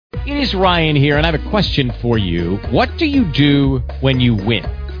It is Ryan here, and I have a question for you. What do you do when you win?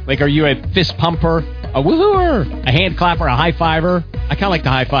 Like, are you a fist pumper, a woohooer, a hand clapper, a high fiver? I kind of like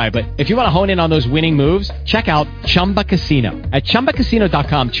the high five, but if you want to hone in on those winning moves, check out Chumba Casino. At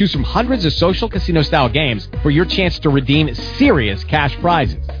ChumbaCasino.com, choose from hundreds of social casino-style games for your chance to redeem serious cash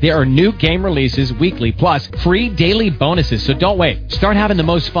prizes. There are new game releases weekly, plus free daily bonuses, so don't wait. Start having the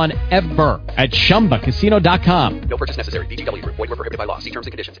most fun ever at ChumbaCasino.com. No purchase necessary. VGW. Void where prohibited by law. See terms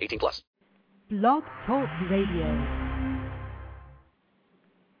and conditions. 18+. Blog Talk Radio.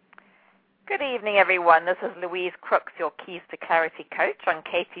 Good evening, everyone. This is Louise Crooks, your Keys to Clarity coach on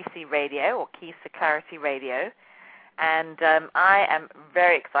KTC Radio, or Keys to Clarity Radio. And I am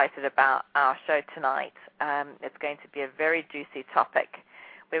very excited about our show tonight. It's going to be a very juicy topic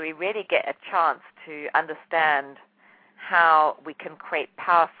where we really get a chance to understand how we can create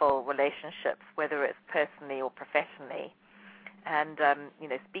powerful relationships, whether it's personally or professionally. And,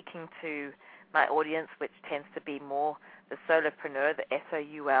 speaking to my audience, which tends to be more the solopreneur, the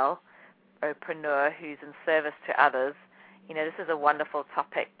SOUL, opreneur who's in service to others, this is a wonderful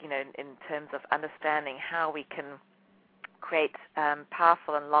topic, in terms of understanding how we can create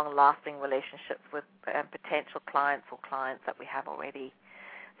powerful and long-lasting relationships with potential clients or clients that we have already.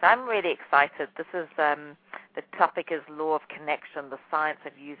 So I'm really excited. This is the topic is Law of Connection, the science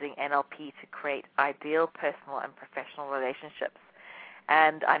of using NLP to create ideal personal and professional relationships.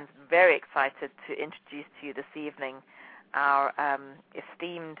 And I'm very excited to introduce to you this evening our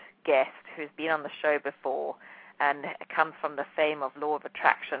esteemed guest who's been on the show before and comes from the fame of Law of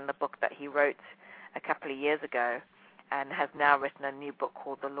Attraction, the book that he wrote a couple of years ago, and has now written a new book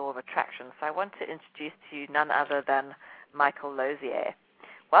called The Law of Attraction. So I want to introduce to you none other than Michael Losier.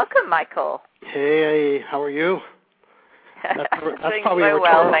 Welcome, Michael. Hey, how are you? That's probably a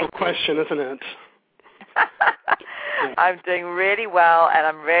rhetorical question, isn't it? I'm doing really well, and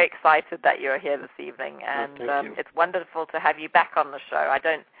I'm very excited that you're here this evening. And it's wonderful to have you back on the show. I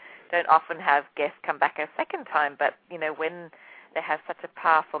don't often have guests come back a second time, but when they have such a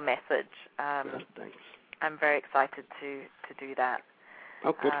powerful message, I'm very excited to do that.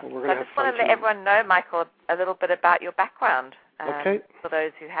 Oh, good. Well, we're so I just want to let everyone know, Michael, a little bit about your background. For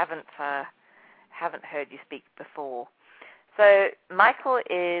those who haven't heard you speak before. So Michael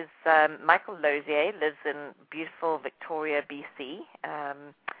Losier lives in beautiful Victoria, BC,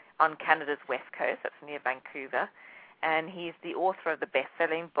 on Canada's west coast. That's near Vancouver. And he's the author of the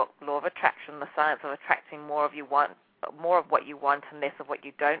best-selling book, Law of Attraction, the science of attracting more of what you want and less of what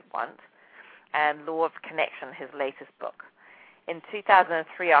you don't want, and Law of Connection, his latest book. In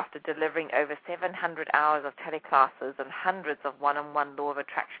 2003, after delivering over 700 hours of teleclasses and hundreds of one-on-one Law of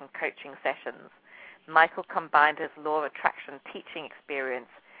Attraction coaching sessions, Michael combined his Law of Attraction teaching experience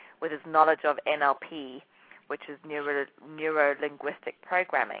with his knowledge of NLP, which is neuro-linguistic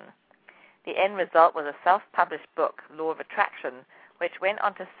programming. The end result was a self-published book, Law of Attraction, which went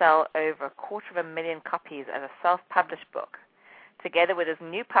on to sell over 250,000 copies as a self-published book. Together with his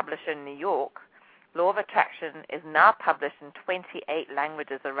new publisher in New York, Law of Attraction is now published in 28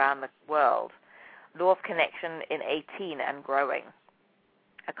 languages around the world. Law of Connection in 18 and growing.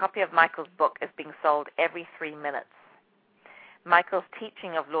 A copy of Michael's book is being sold every 3 minutes. Michael's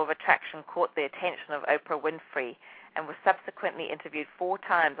teaching of Law of Attraction caught the attention of Oprah Winfrey and was subsequently interviewed 4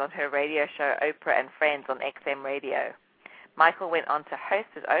 times on her radio show Oprah and Friends on XM Radio. Michael went on to host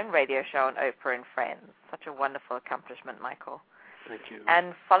his own radio show on Oprah and Friends. Such a wonderful accomplishment, Michael. Thank you.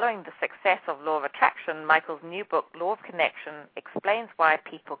 And following the success of Law of Attraction, Michael's new book, Law of Connection, explains why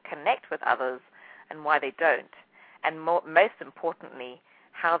people connect with others and why they don't, and most importantly,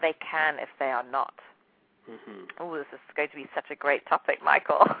 how they can if they are not. Mm-hmm. Oh, this is going to be such a great topic,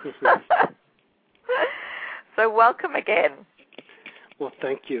 Michael. So welcome again. Well,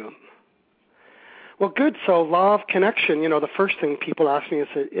 thank you. Well, good. So Law of Connection, the first thing people ask me is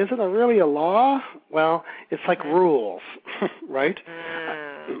it really a law? Well, it's like rules, right?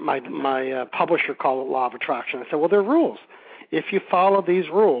 My publisher called it Law of Attraction. I said, well, they're rules. If you follow these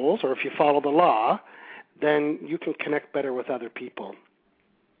rules, or if you follow the law, then you can connect better with other people.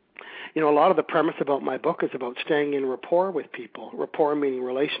 A lot of the premise about my book is about staying in rapport with people, rapport meaning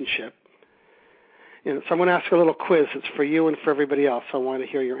relationship. So I'm going to ask a little quiz. It's for you and for everybody else. So I want to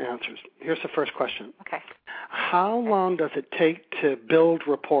hear your answers. Here's the first question. Okay. How long does it take to build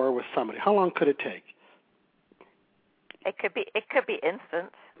rapport with somebody? How long could it take? It could be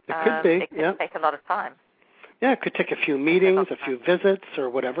instant. It could be. It could take a lot of time. Yeah, it could take a few meetings, a few visits, or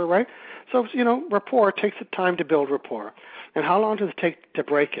whatever, right? So, rapport takes time to build rapport. And how long does it take to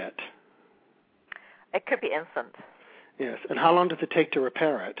break it? It could be instant. Yes. And how long does it take to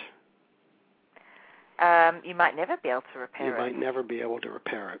repair it? you might never be able to repair it. You might never be able to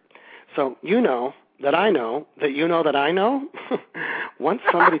repair it. So you know that I know that you know that I know. once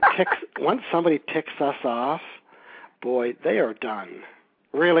somebody ticks us off, boy, they are done.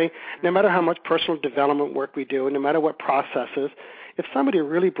 Really, no matter how much personal development work we do, no matter what processes, if somebody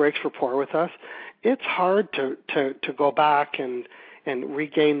really breaks rapport with us, it's hard to go back and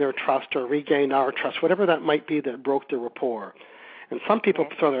regain their trust or regain our trust, whatever that might be that broke the rapport. And some people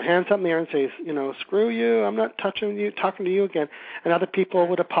throw their hands up in the air and say, screw you, I'm not talking to you again. And other people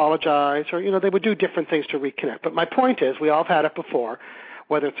would apologize or, they would do different things to reconnect. But my point is, we all have had it before,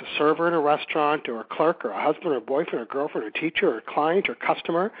 whether it's a server in a restaurant or a clerk or a husband or a boyfriend or a girlfriend or a teacher or a client or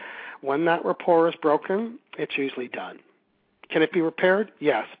customer, when that rapport is broken, it's usually done. Can it be repaired?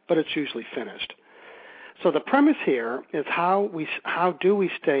 Yes, but it's usually finished. So the premise here is how do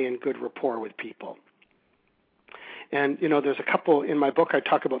we stay in good rapport with people? And, there's a couple in my book. I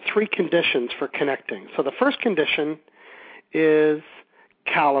talk about 3 conditions for connecting. So the first condition is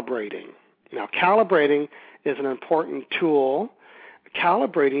calibrating. Now, calibrating is an important tool.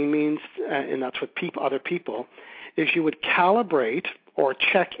 Calibrating means, and that's with other people, is you would calibrate or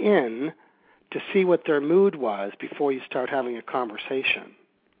check in to see what their mood was before you start having a conversation.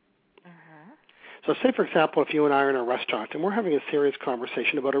 So say, for example, if you and I are in a restaurant and we're having a serious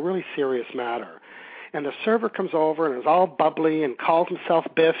conversation about a really serious matter, and the server comes over and is all bubbly and calls himself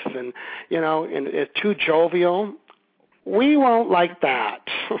Biff and, and is too jovial, we won't like that.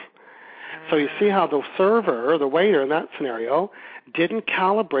 So you see how the server or the waiter in that scenario didn't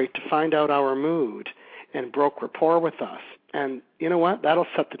calibrate to find out our mood and broke rapport with us. And you know what? That'll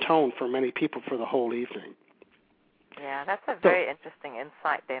set the tone for many people for the whole evening. Yeah, that's a very interesting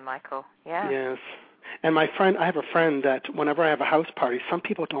insight there, Michael. Yeah. Yes. And I have a friend that whenever I have a house party, some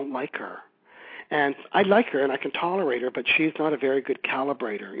people don't like her. And I like her and I can tolerate her, but she's not a very good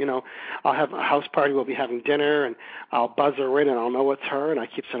calibrator. I'll have a house party, we'll be having dinner, and I'll buzz her in and I'll know it's her, and I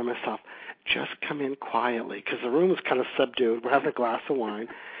keep saying to myself, just come in quietly, because the room is kind of subdued. We're having a glass of wine,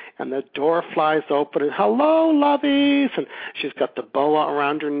 and the door flies open, and hello, lovies, and she's got the boa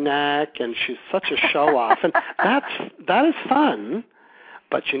around her neck, and she's such a show-off. And that is fun,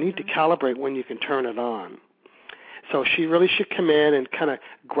 but you need to calibrate when you can turn it on. So she really should come in and kind of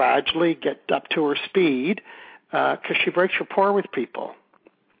gradually get up to her speed because she breaks rapport with people.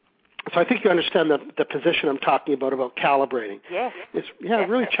 So I think you understand the position I'm talking about calibrating. Yes. It's,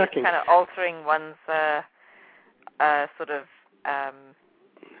 really checking. Kind of altering one's sort of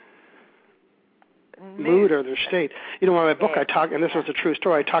mood or their state. In my book I talk, and this was a true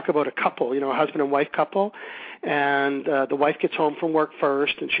story, I talk about a couple, a husband and wife couple, and the wife gets home from work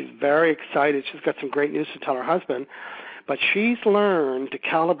first, and she's very excited. She's got some great news to tell her husband, but she's learned to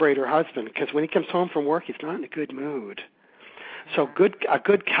calibrate her husband because when he comes home from work, he's not in a good mood. So a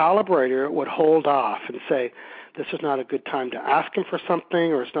good calibrator would hold off and say, this is not a good time to ask him for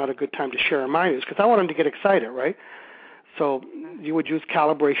something, or it's not a good time to share my news, because I want him to get excited, right? So you would use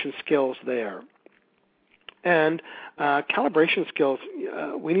calibration skills there. And calibration skills,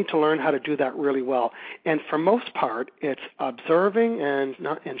 we need to learn how to do that really well. And for most part, it's observing and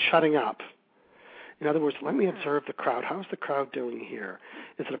shutting up. In other words, let me observe the crowd. How's the crowd doing here?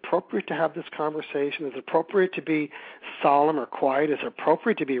 Is it appropriate to have this conversation? Is it appropriate to be solemn or quiet? Is it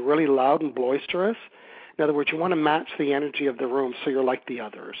appropriate to be really loud and boisterous? In other words, you want to match the energy of the room so you're like the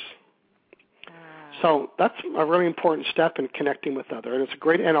others. So that's a really important step in connecting with others. And it's a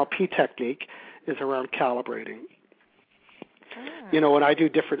great NLP technique is around calibrating. When I do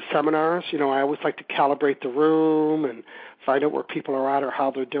different seminars, I always like to calibrate the room and find out where people are at or how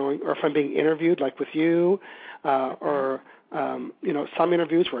they're doing, or if I'm being interviewed, like with you, or some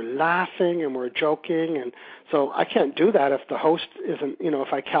interviews we're laughing and we're joking, and so I can't do that if the host isn't,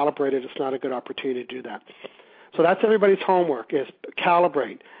 if I calibrate it, it's not a good opportunity to do that. So that's everybody's homework, is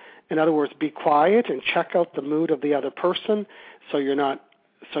calibrate. In other words, be quiet and check out the mood of the other person so you're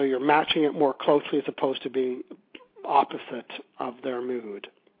matching it more closely as opposed to being opposite of their mood.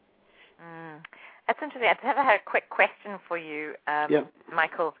 That's interesting. I have a quick question for you,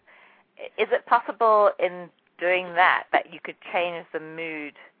 Michael. Is it possible in doing that you could change the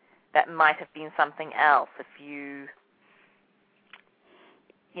mood that might have been something else if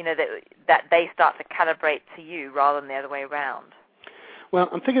that they start to calibrate to you rather than the other way around? Well,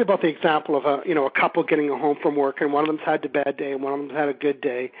 I'm thinking about the example of a couple getting home from work, and one of them's had a bad day and one of them's had a good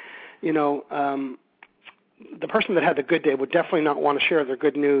day. The person that had the good day would definitely not want to share their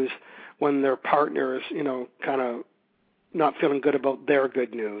good news when their partner is, kind of not feeling good about their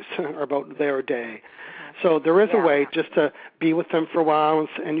good news or about their day. So there is a way just to be with them for a while,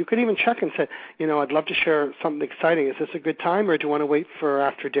 and you could even check and say, I'd love to share something exciting. Is this a good time, or do you want to wait for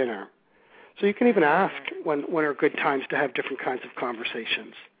after dinner? So you can even ask when are good times to have different kinds of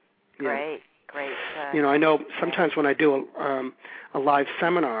conversations. Great. I know sometimes when I do a live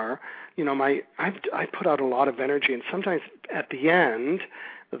seminar, I put out a lot of energy, and sometimes at the end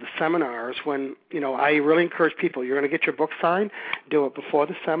of the seminars, when I really encourage people, you're going to get your book signed, do it before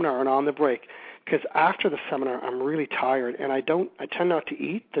the seminar and on the break, because after the seminar I'm really tired, and I tend not to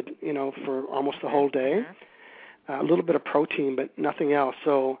eat for almost the whole day, a little bit of protein but nothing else.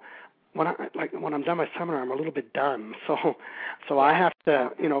 So when I'm done my seminar, I'm a little bit done. So I have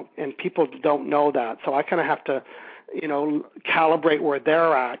to, and people don't know that. So I kind of have to, calibrate where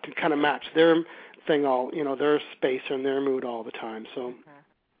they're at to kind of match their thing their space and their mood all the time. So,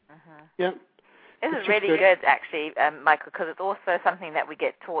 yeah. This is really good, actually, Michael, because it's also something that we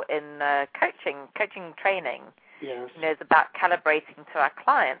get taught in coaching training. Yes. It's about calibrating to our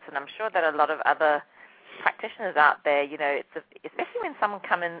clients, and I'm sure that a lot of other practitioners out there, it's especially when someone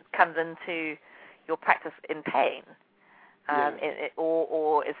comes into your practice in pain,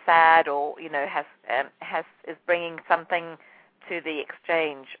 or is sad, or is bringing something to the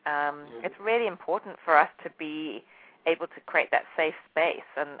exchange. It's really important for us to be able to create that safe space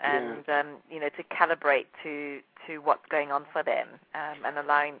and to calibrate to what's going on for them, and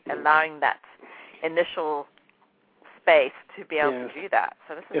allowing that initial space to be able to do that.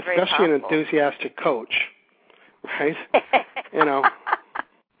 So this is very powerful. Especially an enthusiastic coach, right?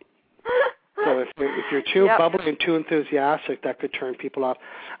 So if you're too bubbly and too enthusiastic, that could turn people off.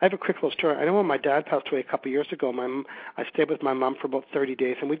 I have a quick little story. I know when my dad passed away a couple of years ago, I stayed with my mom for about 30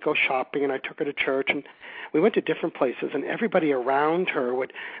 days, and we'd go shopping, and I took her to church, and we went to different places, and everybody around her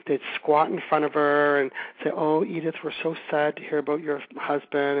they'd squat in front of her and say, "Oh, Edith, we're so sad to hear about your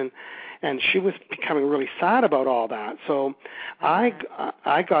husband," and she was becoming really sad about all that. So I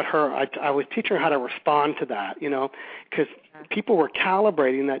got her. I was teaching her how to respond to that, because people were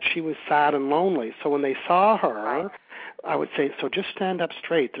calibrating that she was sad and lonely. So when they saw her, I would say, "So just stand up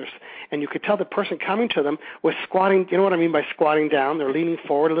straight." And you could tell the person coming to them was squatting. You know what I mean by squatting down? They're leaning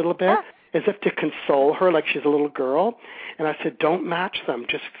forward a little bit, as if to console her, like she's a little girl. And I said, "Don't match them.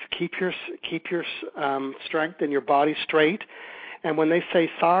 Just keep your strength and your body straight. And when they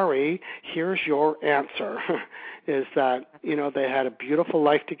say sorry, here's your answer," is that, they had a beautiful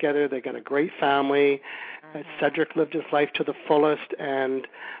life together. They got a great family. Cedric lived his life to the fullest, and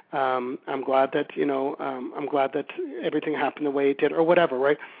I'm glad that, everything happened the way it did, or whatever,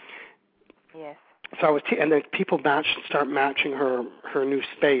 right? Yes. So and then people start matching her new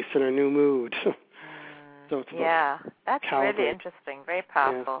space and her new mood. So it's that's calibrate. Really interesting, very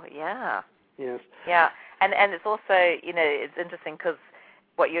powerful. Yes. Yeah, and it's also, it's interesting because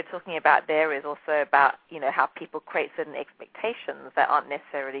what you're talking about there is also about, how people create certain expectations that aren't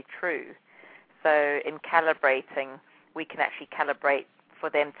necessarily true. So in calibrating, we can actually calibrate for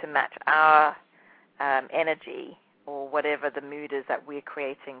them to match our energy or whatever the mood is that we're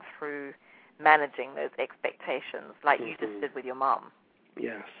creating through managing those expectations, like you just did with your mom.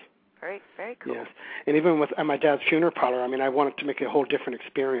 Yes. Very, very cool. Yes, and even with my dad's funeral parlor, I wanted to make it a whole different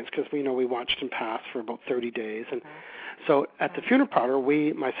experience because we watched him pass for about 30 days, and so at the funeral parlor,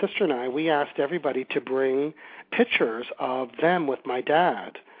 my sister and I, we asked everybody to bring pictures of them with my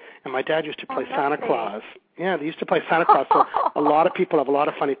dad, and my dad used to play Santa Claus. Yeah, they used to play Santa Claus, so a lot of people have a lot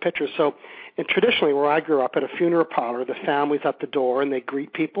of funny pictures. So, and traditionally, where I grew up at a funeral parlor, the family's at the door and they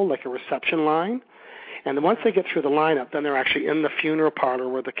greet people like a reception line. And then once they get through the lineup, then they're actually in the funeral parlor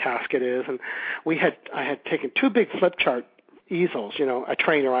where the casket is. And I had taken two big flip chart easels, a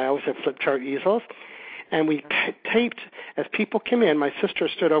trainer. I always have flip chart easels. And we taped, as people came in, my sister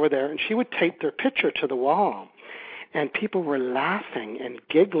stood over there, and she would tape their picture to the wall. And people were laughing and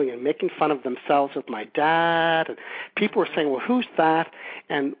giggling and making fun of themselves with my dad. And people were saying, "Well, who's that?"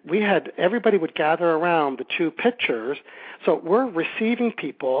 And everybody would gather around the two pictures. So we're receiving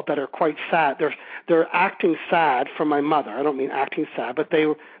people that are quite sad. They're acting sad for my mother. I don't mean acting sad, but they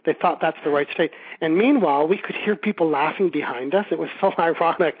thought that's the right state. And meanwhile, we could hear people laughing behind us. It was so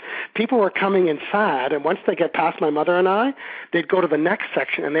ironic. People were coming in sad, and once they get past my mother and I, they'd go to the next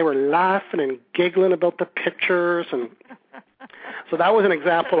section, and they were laughing and giggling about the pictures. And so that was an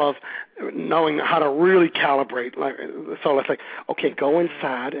example of knowing how to really calibrate. So it's like, okay, go in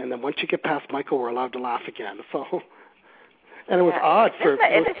sad, and then once you get past Michael, we're allowed to laugh again. So, and it was odd. Isn't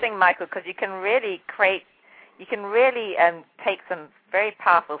that interesting, Michael, because you can really take some very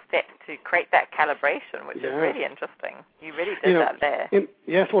powerful steps to create that calibration, which is really interesting. You really did that there.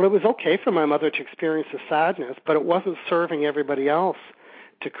 Yes, well, it was okay for my mother to experience the sadness, but it wasn't serving everybody else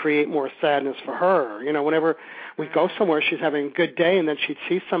to create more sadness for her. Whenever we go somewhere, she's having a good day, and then she'd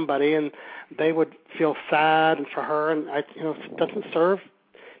see somebody, and they would feel sad, and for her, and it doesn't serve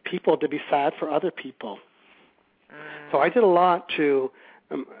people to be sad for other people. So I did a lot to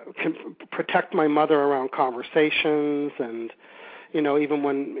protect my mother around conversations and, even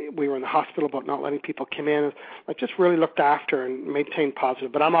when we were in the hospital about not letting people come in, like just really looked after and maintained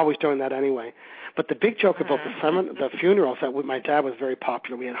positive. But I'm always doing that anyway. But the big joke about the funerals, that my dad was very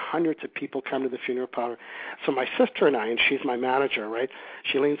popular. We had hundreds of people come to the funeral parlor. So my sister and I, and she's my manager, right?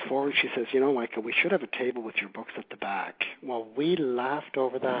 She leans forward and she says, Michael, we should have a table with your books at the back. Well, we laughed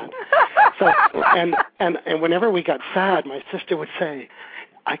over that. So and whenever we got sad, my sister would say,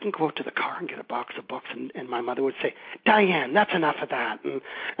 I can go out to the car and get a box of books, and my mother would say, Diane, that's enough of that.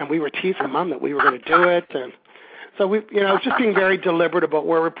 And we were teasing Mom that we were going to do it. And so we, just being very deliberate about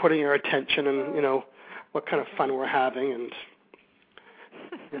where we're putting our attention and, what kind of fun we're having. And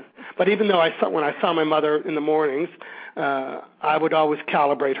But even though when I saw my mother in the mornings, I would always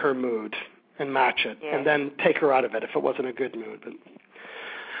calibrate her mood and match it, and then take her out of it if it wasn't a good mood. But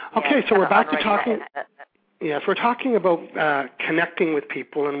okay, so we're back to talking. Yes, we're talking about connecting with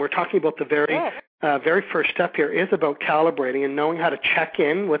people, and we're talking about the very first step here is about calibrating and knowing how to check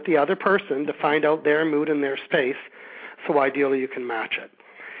in with the other person to find out their mood and their space, so ideally you can match it.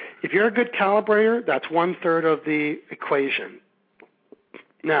 If you're a good calibrator, that's 1/3 of the equation.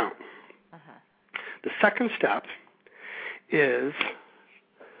 Now, the second step is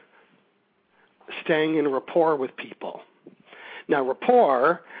staying in rapport with people. Now,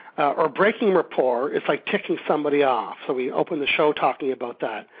 rapport or breaking rapport is like ticking somebody off. So we opened the show talking about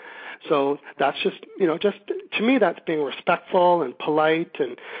that. So that's just to me, that's being respectful and polite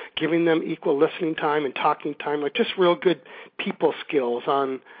and giving them equal listening time and talking time, like just real good people skills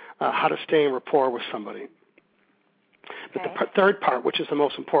on how to stay in rapport with somebody. But the third part, which is the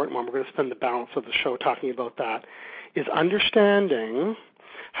most important one, we're going to spend the balance of the show talking about that, is understanding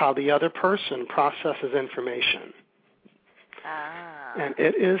how the other person processes information. And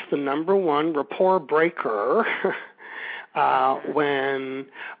it is the number one rapport breaker when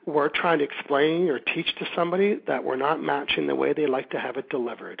we're trying to explain or teach to somebody that we're not matching the way they like to have it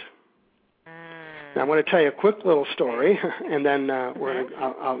delivered. Now, I'm going to tell you a quick little story, and then I'm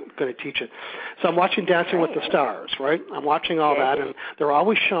going to teach it. So I'm watching Dancing with the Stars, right? I'm watching all that, and they're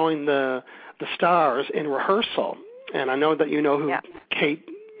always showing the stars in rehearsal. And I know that you know who Kate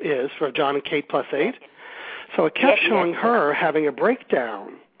is for John and Kate plus 8. So it kept showing her having a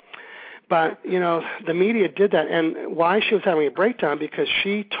breakdown. But, the media did that. And why she was having a breakdown, because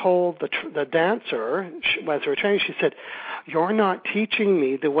she told the dancer, as they were training, she said, "You're not teaching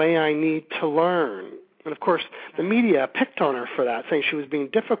me the way I need to learn." And, of course, the media picked on her for that, saying she was being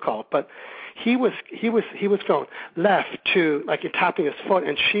difficult. But he was going left to, like tapping his foot,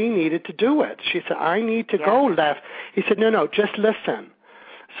 and she needed to do it. She said, "I need to go left." He said, no, just listen.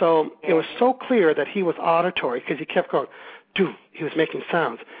 So it was so clear that he was auditory because he kept going, do. He was making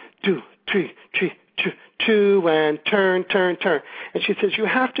sounds. Do, tree, two, and turn. And she says, "You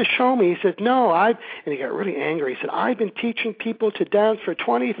have to show me." He said, "No, and he got really angry. He said, "I've been teaching people to dance for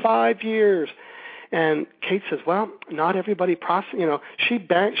 25 years. And Kate says, "Well, not everybody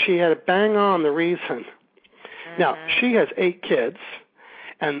she had a bang on the reason. Now, she has 8 kids.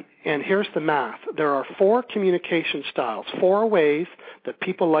 And here's the math. There are 4 communication styles, 4 ways that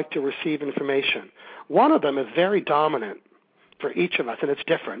people like to receive information. One of them is very dominant for each of us, and it's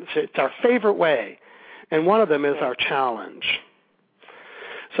different. It's our favorite way. And one of them is our challenge.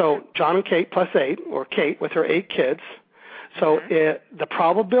 So John and Kate plus 8, or Kate with her 8 kids. So the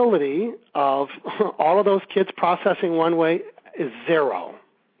probability of all of those kids processing one way is 0.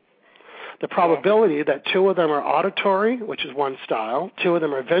 The probability that 2 of them are auditory, which is one style, 2 of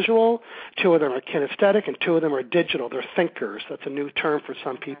them are visual, 2 of them are kinesthetic, and 2 of them are digital. They're thinkers. That's a new term for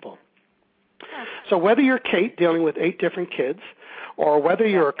some people. So whether you're Kate dealing with 8 different kids, or whether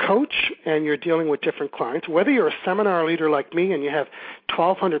you're a coach and you're dealing with different clients, whether you're a seminar leader like me and you have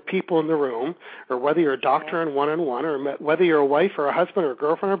 1,200 people in the room, or whether you're a doctor and one-on-one, or whether you're a wife or a husband or a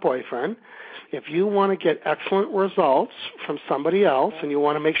girlfriend or boyfriend, if you want to get excellent results from somebody else and you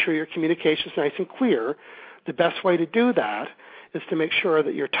want to make sure your communication is nice and clear, the best way to do that is to make sure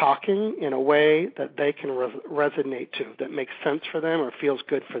that you're talking in a way that they can resonate to, that makes sense for them or feels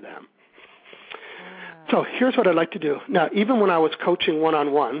good for them. So here's what I'd like to do. Now, even when I was coaching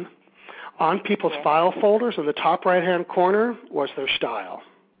one-on-one, on people's file folders in the top right-hand corner was their style.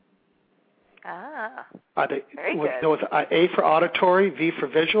 Very good. There was A for auditory, V for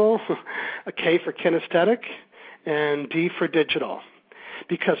visual, a K for kinesthetic, and D for digital.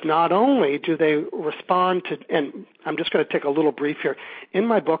 Because not only do they respond to, and I'm just going to take a little brief here. In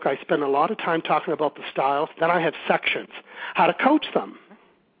my book, I spend a lot of time talking about the styles. Then I have sections, how to coach them,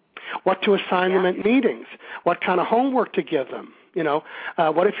 what to assign them at meetings, what kind of homework to give them.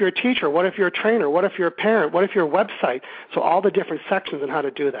 What if you're a teacher? What if you're a trainer? What if you're a parent? What if you're a website? So all the different sections and how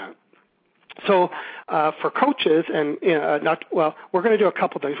to do that. So for coaches, and we're going to do a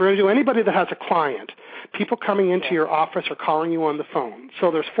couple things. We're going to do anybody that has a client, people coming into your office or calling you on the phone.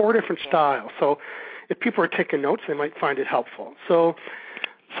 So there's 4 different styles. So if people are taking notes, they might find it helpful. So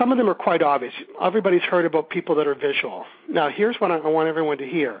some of them are quite obvious. Everybody's heard about people that are visual. Now, here's what I want everyone to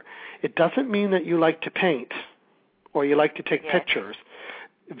hear. It doesn't mean that you like to paint or you like to take pictures.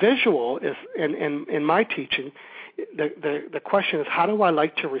 Visual is, in my teaching, the question is, how do I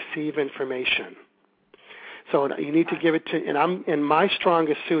like to receive information? So you need to give it to, and my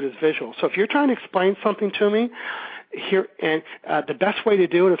strongest suit is visual. So if you're trying to explain something to me, the best way to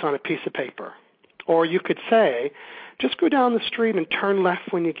do it is on a piece of paper. Or you could say, just go down the street and turn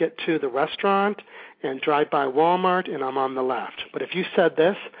left when you get to the restaurant and drive by Walmart, and I'm on the left. But if you said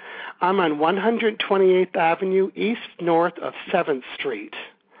this, I'm on 128th Avenue, east north of 7th Street.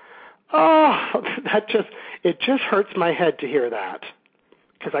 Oh, it just hurts my head to hear that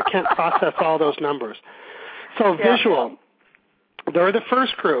because I can't process all those numbers. So visual, they're the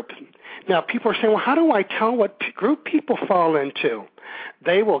first group. Now people are saying, well, how do I tell what group people fall into?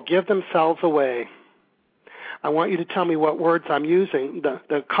 They will give themselves away. I want you to tell me what words I'm using,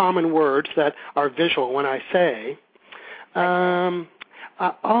 the common words that are visual when I say, I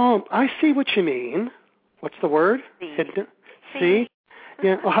see what you mean. What's the word? See?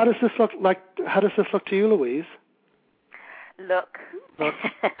 Yeah. Well, how does this look to you, Louise? Look.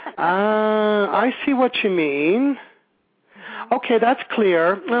 I see what you mean. Okay, that's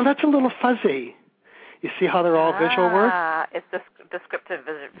clear. Well, that's a little fuzzy. You see how they're all visual words? It's descriptive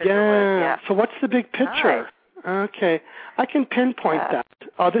visual words. Yeah. So what's the big picture? Nice. Okay, I can pinpoint that.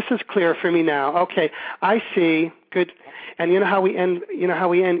 Oh, this is clear for me now. Okay, I see. Good. And you know how we end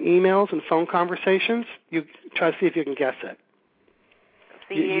emails and phone conversations? You try to see if you can guess it.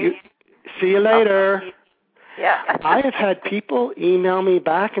 See you later. Yeah. I have had people email me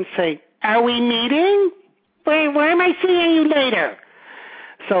back and say, are we meeting? Where am I seeing you later?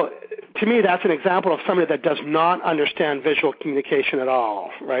 So to me, that's an example of somebody that does not understand visual communication at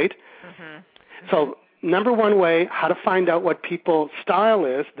all, right? Mm-hmm. So number one way, how to find out what people's style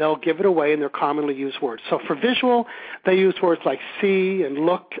is, they'll give it away in their commonly used words. So for visual, they use words like see and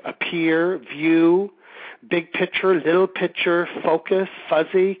look, appear, view, big picture, little picture, focus,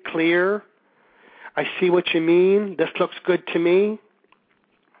 fuzzy, clear. I see what you mean. This looks good to me.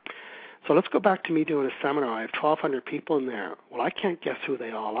 So let's go back to me doing a seminar. I have 1,200 people in there. Well, I can't guess who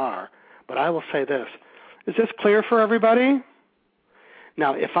they all are, but I will say this. Is this clear for everybody?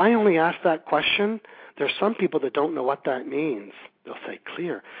 Now, if I only ask that question, there's some people that don't know what that means. They'll say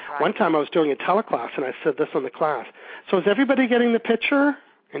clear. Right. One time I was doing a teleclass, and I said this on the class. So is everybody getting the picture?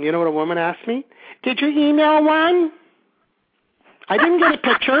 And you know what a woman asked me? Did you email one? I didn't get a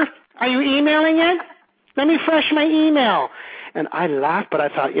picture. Are you emailing it? Let me fresh my email. And I laughed, but I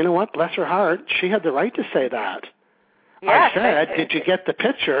thought, you know what? Bless her heart. She had the right to say that. Yes, I said, did you get the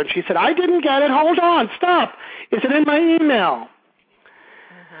picture? And she said, I didn't get it. Hold on. Stop. Is it in my email?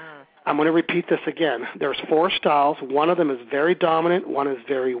 Mm-hmm. I'm going to repeat this again. There's 4 styles. One of them is very dominant. One is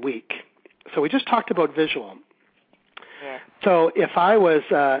very weak. So we just talked about visual. Yeah. So if I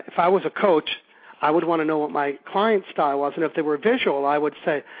was a coach, I would want to know what my client's style was. And if they were visual, I would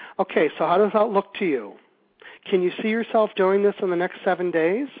say, okay, so how does that look to you? Can you see yourself doing this in the next 7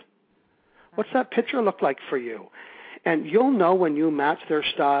 days? What's that picture look like for you? And you'll know when you match their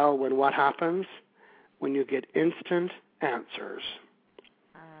style when what happens? When you get instant answers.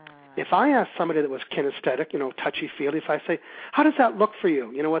 If I ask somebody that was kinesthetic, touchy-feely, if I say, how does that look for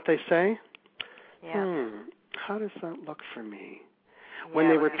you? You know what they say? Yeah. How does that look for me? When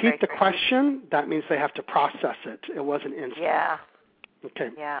they repeat the question, that means they have to process it. It wasn't instant. Yeah. Okay.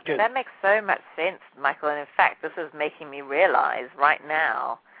 Yeah. Good. That makes so much sense, Michael. And in fact, this is making me realize right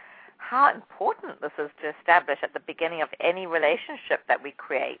now how important this is to establish at the beginning of any relationship that we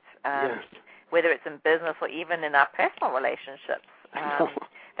create, whether it's in business or even in our personal relationships,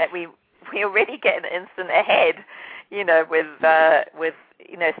 that we already get an instant ahead, with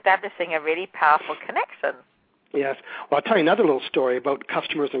establishing a really powerful connection. Yes. Well, I'll tell you another little story about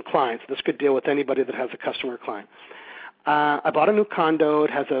customers and clients. This could deal with anybody that has a customer or client. I bought a new condo.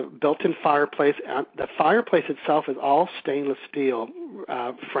 It has a built-in fireplace. The fireplace itself is all stainless steel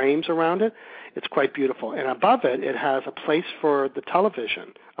frames around it. It's quite beautiful. And above it, it has a place for the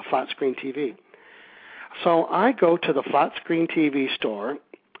television, a flat-screen TV. So I go to the flat-screen TV store,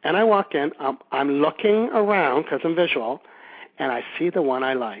 and I walk in. I'm looking around because I'm visual, and I see the one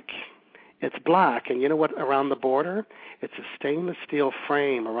I like. It's black, and you know what around the border? It's a stainless steel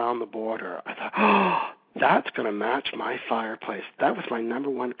frame around the border. I thought, that's going to match my fireplace. That was my number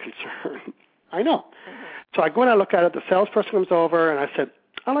one concern. I know. Mm-hmm. So I go and I look at it. The salesperson comes over, and I said,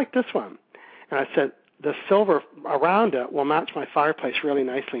 I like this one. And I said, the silver around it will match my fireplace really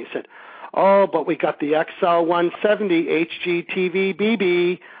nicely. He said, oh, but we got the XL 170 HGTV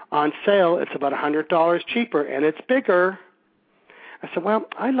BB on sale. It's about $100 cheaper, and it's bigger. I said, well,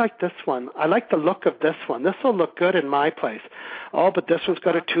 I like this one. I like the look of this one. This will look good in my place. Oh, but this one's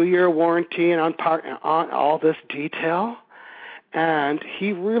got a 2-year warranty and on all this detail. And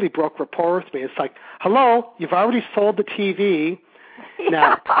he really broke rapport with me. It's like, hello, you've already sold the TV.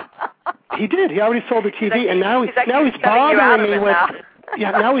 Now, he did. He already sold the TV, and now he's bothering me with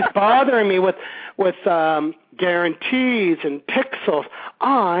now he's bothering me with guarantees and pixels.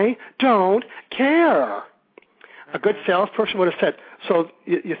 I don't care. A good salesperson would have said, so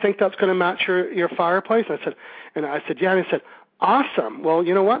you think that's going to match your fireplace? I said, yeah. And he said, awesome. Well,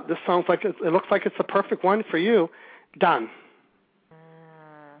 you know what? This sounds like it looks like it's the perfect one for you. Done.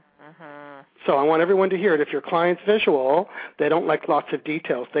 Mm-hmm. So I want everyone to hear it. If your client's visual, they don't like lots of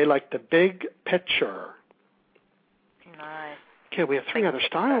details. They like the big picture. Nice. Okay, we have 3 other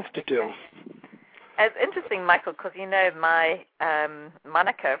styles to do. It's interesting, Michael, because you know my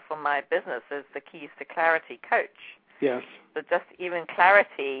moniker for my business is the Keys to Clarity Coach. Yes. So just even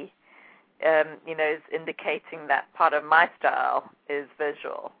clarity, is indicating that part of my style is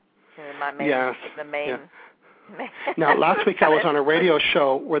visual. My main, the main. Yeah. Now, last week I was on a radio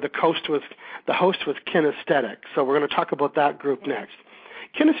show where the host was kinesthetic. So we're going to talk about that group next.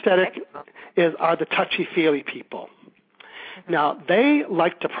 Kinesthetic are the touchy-feely people. Now, they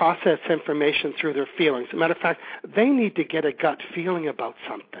like to process information through their feelings. As a matter of fact, they need to get a gut feeling about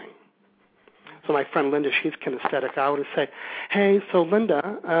something. So my friend Linda, she's kinesthetic. I would say, hey, so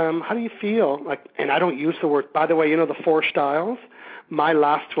Linda, how do you feel? And I don't use the word, by the way, the 4 styles? My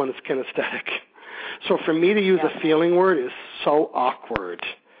last one is kinesthetic. So for me to use a feeling word is so awkward.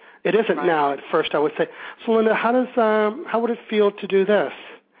 It isn't now. At first I would say, so Linda, how would it feel to do this?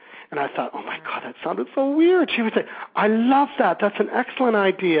 And I thought, oh, my God, that sounded so weird. She would say, I love that. That's an excellent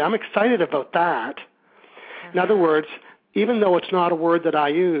idea. I'm excited about that. In other words, even though it's not a word that I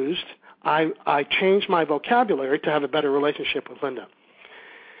used, I changed my vocabulary to have a better relationship with Linda.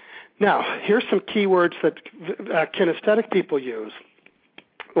 Now, here's some key words that kinesthetic people use.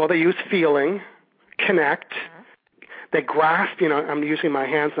 Well, they use feeling, connect. They grasp, I'm using my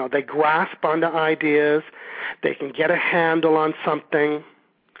hands now. They grasp onto ideas. They can get a handle on something.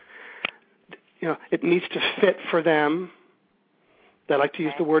 It needs to fit for them. They like to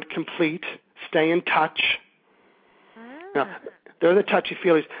use the word complete, stay in touch. Now, they're the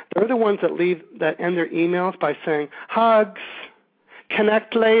touchy-feelies. They're the ones that end their emails by saying, hugs,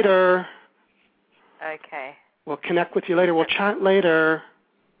 connect later. Okay. We'll connect with you later. We'll chat later.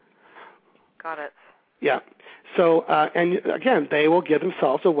 Got it. Yeah. So, and again, they will give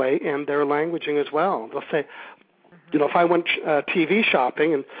themselves away in their languaging as well. They'll say, if I went TV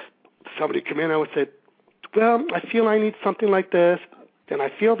shopping and somebody come in, I would say, well, I feel I need something like this, and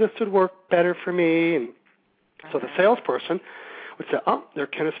I feel this would work better for me. And so the salesperson would say, oh, they're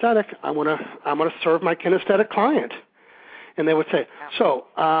kinesthetic. I want to serve my kinesthetic client. And they would say, so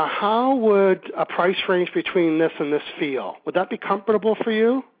how would a price range between this and this feel? Would that be comfortable for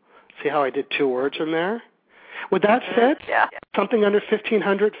you? See how I did 2 words in there? Would that fit? Yeah. Something under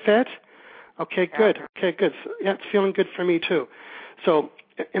 $1,500 fit? Okay, good. Okay, good. So, yeah, it's feeling good for me too. So,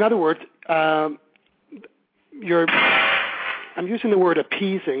 in other words, I'm using the word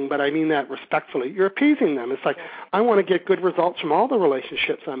appeasing, but I mean that respectfully. You're appeasing them. It's like, I want to get good results from all the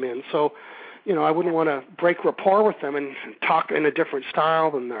relationships I'm in. So, I wouldn't want to break rapport with them and talk in a different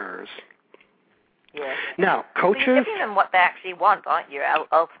style than theirs. Yeah. Now, coaches... So you're giving them what they actually want, aren't you?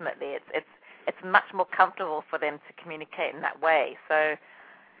 Ultimately, it's much more comfortable for them to communicate in that way. So,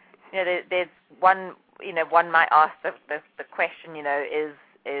 there's one might ask the question,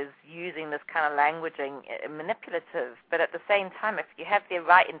 is using this kind of languaging manipulative, but at the same time, if you have the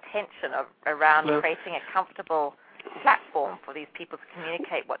right intention around creating a comfortable platform for these people to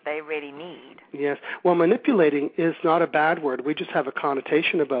communicate what they really need. Yes. Well, manipulating is not a bad word. We just have a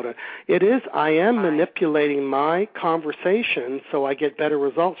connotation about it. It is, I am manipulating my conversation so I get better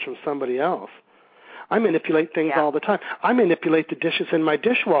results from somebody else. I manipulate things all the time. I manipulate the dishes in my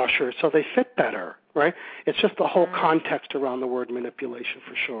dishwasher so they fit better, right? It's just the whole context around the word manipulation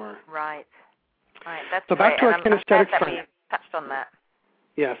for sure. Right. That's so back to our kinesthetic friend. We touched on that.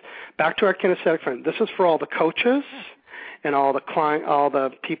 Yes. Back to our kinesthetic friend. This is for all the coaches and all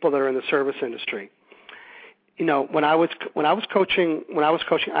the people that are in the service industry. when I was coaching,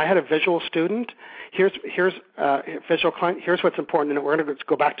 I had a visual student. Here's visual client. Here's what's important, and we're going to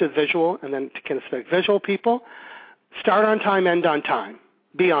go back to visual and then to kinesthetic. Visual people, start on time, end on time,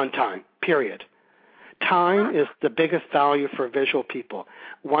 be on time. Period. Time is the biggest value for visual people.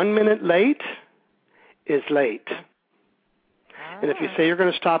 1 minute late is late. And if you say you're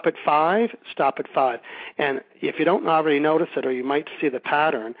going to stop at 5, stop at 5. And if you don't already notice it, or you might see the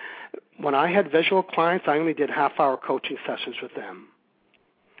pattern, when I had visual clients, I only did half-hour coaching sessions with them.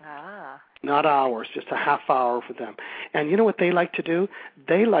 Not hours, just a half hour for them. And you know what they like to do?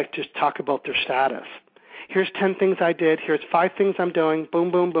 They like to talk about their status. Here's 10 things I did. Here's 5 things I'm doing.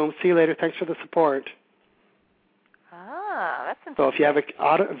 Boom, boom, boom. See you later. Thanks for the support. That's interesting. So if you have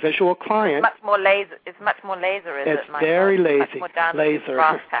a visual client, it's much more laser, is it? It's very lazy. Much more down laser. To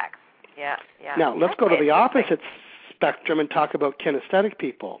brass tacks. Yeah. Now let's go to the opposite spectrum and talk about kinesthetic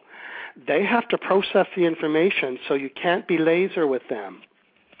people. They have to process the information, so you can't be laser with them.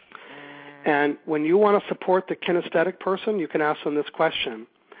 And when you want to support the kinesthetic person, you can ask them this question: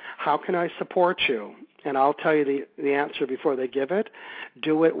 how can I support you? And I'll tell you the answer before they give it.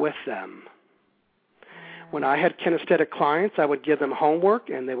 Do it with them. When I had kinesthetic clients, I would give them homework,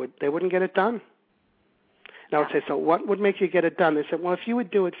 and they wouldn't get it done. And I would say, so what would make you get it done? They said, well, if you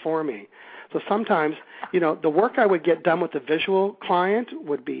would do it for me. So sometimes, the work I would get done with the visual client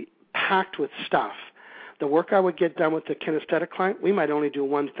would be packed with stuff. The work I would get done with the kinesthetic client, we might only do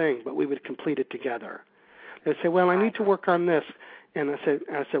one thing, but we would complete it together. They'd say, well, I need to work on this. And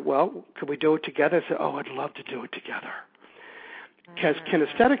I said, well, could we do it together? I said, oh, I'd love to do it together. Because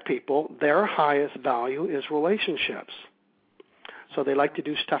kinesthetic people, their highest value is relationships. So they like to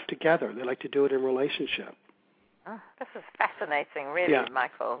do stuff together. They like to do it in relationship. Oh, this is fascinating, really,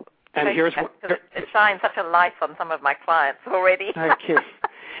 Michael. And it shines such a light on some of my clients already. Thank you.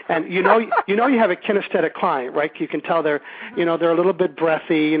 And you have a kinesthetic client, right? You can tell they're a little bit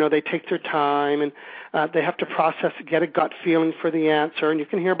breathy. They take their time, and they have to process, get a gut feeling for the answer. And you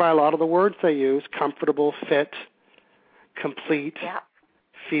can hear by a lot of the words they use: comfortable, fit, complete,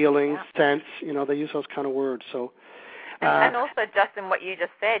 feeling, sense. They use those kind of words. So. And also, Justin, what you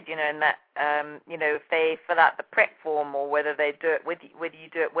just said, in that, if they fill out the prep form, or whether they do it whether you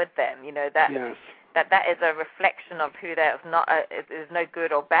do it with them, that is a reflection of who they're not. There's no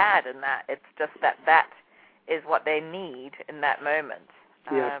good or bad in that. It's just that is what they need in that moment.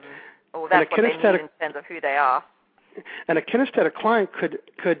 Or that's what they need in terms of who they are. And a kinesthetic client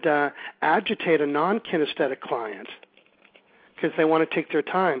could agitate a non-kinesthetic client because they want to take their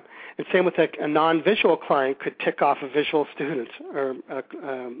time. And same with a non-visual client could tick off a visual student or a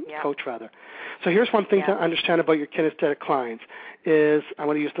coach, rather. So here's one thing to understand about your kinesthetic clients is, I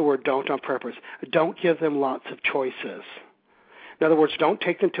want to use the word don't on purpose, don't give them lots of choices. In other words, don't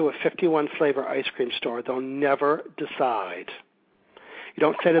take them to a 51-flavor ice cream store. They'll never decide. You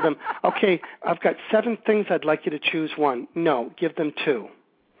don't say to them, okay, I've got 7 things, I'd like you to choose one. No, give them 2.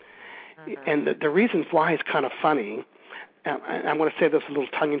 And the reasons why is kind of funny. I'm going to say this a little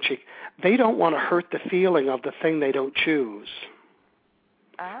tongue-in-cheek. They don't want to hurt the feeling of the thing they don't choose.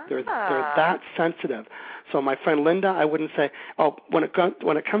 They're that sensitive. So my friend Linda, I wouldn't say, when it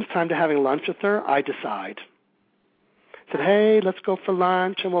comes time to having lunch with her, I decide. I said, hey, let's go for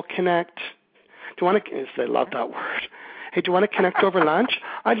lunch and we'll connect. Do you want to? They love that word. Hey, do you want to connect over lunch?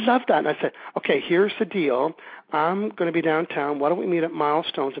 I love that. And I said, okay, here's the deal. I'm going to be downtown. Why don't we meet at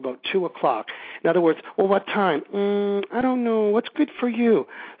Milestones about 2 o'clock? In other words, well, what time? I don't know. What's good for you?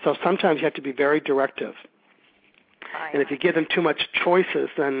 So sometimes you have to be very directive. And if you give them too much choices,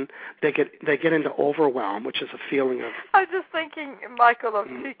 then they get into overwhelm, which is a feeling of... I was just thinking, Michael, of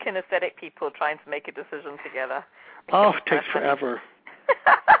 2 kinesthetic people trying to make a decision together. It takes forever.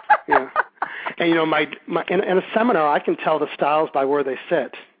 Yeah. And, in a seminar, I can tell the styles by where they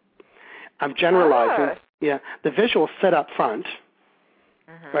sit. I'm generalizing. Yeah. The visuals sit up front,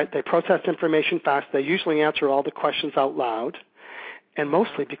 right? They process information fast. They usually answer all the questions out loud, and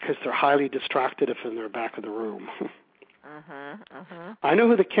mostly because they're highly distracted if in the back of the room. I know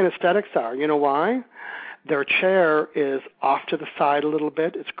who the kinesthetics are. You know why? Their chair is off to the side a little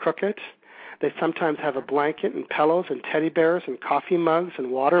bit. It's crooked. They sometimes have a blanket and pillows and teddy bears and coffee mugs and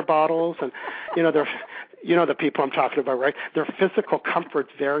water bottles, and they're the people I'm talking about, right? Their physical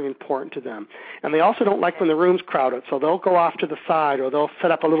comfort's very important to them. And they also don't like when the room's crowded, so they'll go off to the side or they'll set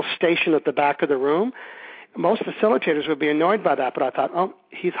up a little station at the back of the room. Most facilitators would be annoyed by that, but I thought,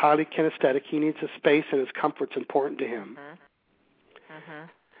 he's highly kinesthetic. He needs his space and his comfort's important to him.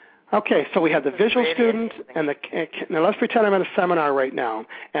 Okay, so we have the visual student, and now let's pretend I'm at a seminar right now,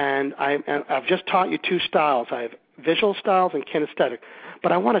 and I've just taught you 2 styles. I have visual styles and kinesthetic.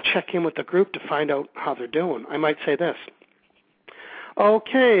 But I want to check in with the group to find out how they're doing. I might say this.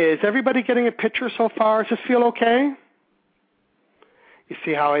 Okay, is everybody getting a picture so far? Does this feel okay? You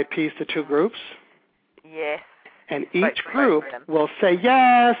see how I appease the two groups? Yes. And each group will say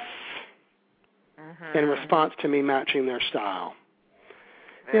yes in response to me matching their style.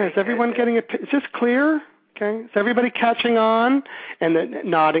 Yeah, is everyone getting is this clear? Okay, is everybody catching on? And then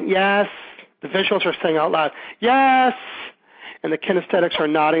nodding, yes. The visuals are saying out loud, yes. And the kinesthetics are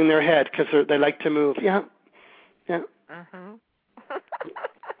nodding their head because they like to move. Yeah, yeah. Mm-hmm.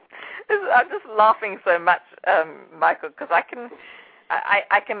 I'm just laughing so much, Michael, because I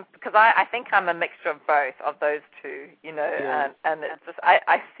think I'm a mixture of both of those two, you know, and it's just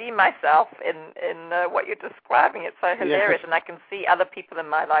I see myself in what you're describing. It's so hilarious, and I can see other people in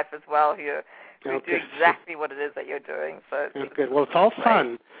my life as well who do exactly what it is that you're doing. So it's good. Well, it's all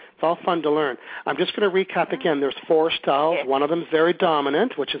fun. It's all fun to learn. I'm just going to recap again. There's 4 styles. Yes. One of them is very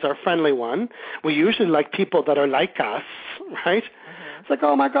dominant, which is our friendly one. We usually like people that are like us, right? It's like,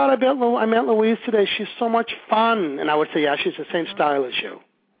 oh, my God, I met Louise today. She's so much fun. And I would say, yeah, she's the same style as you,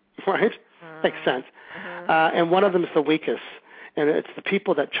 right? Makes sense. And one of them is the weakest. And it's the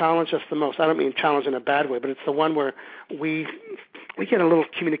people that challenge us the most. I don't mean challenge in a bad way, but it's the one where we get a little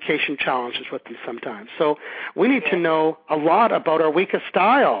communication challenges with them sometimes. So we need to know a lot about our weakest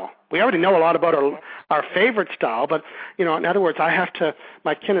style. We already know a lot about our favorite style, but, you know, in other words,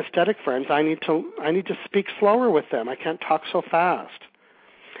 my kinesthetic friends, I need to speak slower with them. I can't talk so fast.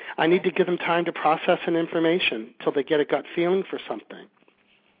 I need to give them time to process an information till they get a gut feeling for something.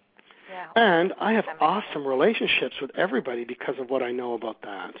 Yeah. And I have awesome relationships with everybody because of what I know about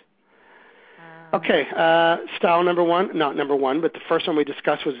that. Okay, style number 1, not number 1, but the first one we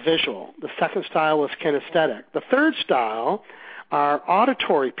discussed was visual. The second style was kinesthetic. The third style are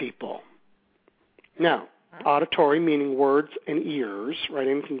auditory people. Now, auditory meaning words and ears, right?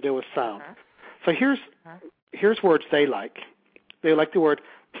 Anything to do with sound. So here's words they like. They like the word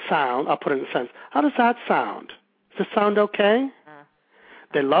sound. I'll put it in a sentence. How does that sound? Does it sound okay?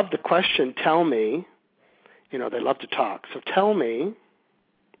 They love the question, tell me. You know, they love to talk. So tell me.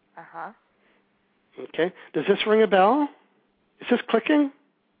 Okay. Does this ring a bell? Is this clicking?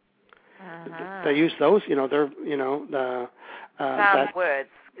 They use those, you know, they're, you know, the... sound words.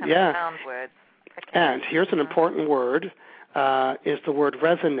 Sound words. And here's an important word, is the word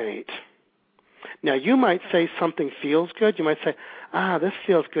resonate. Now, you might say something feels good. You might say, this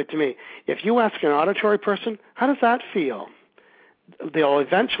feels good to me. If you ask an auditory person, how does that feel? They'll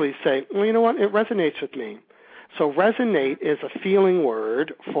eventually say, well, you know what, it resonates with me. So resonate is a feeling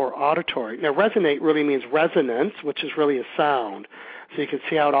word for auditory. Now, resonate really means resonance, which is really a sound. So you can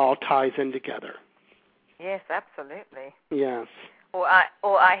see how it all ties in together. Yes, absolutely. Yes. Or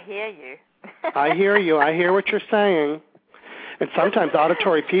I hear you. I hear you. I hear what you're saying. And sometimes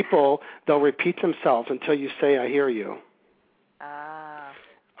auditory people, they'll repeat themselves until you say, I hear you.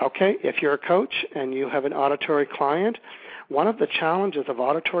 Okay, if you're a coach and you have an auditory client, one of the challenges of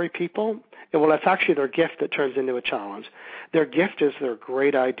auditory people, well, it's actually their gift that turns into a challenge. Their gift is they're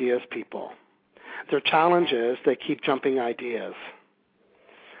great ideas people. Their challenge is they keep jumping ideas.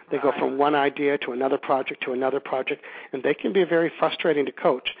 They go from one idea to another project, and they can be very frustrating to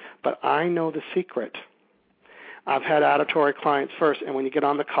coach. But I know the secret. I've had auditory clients first, and when you get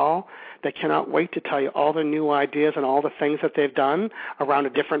on the call, they cannot wait to tell you all the new ideas and all the things that they've done around a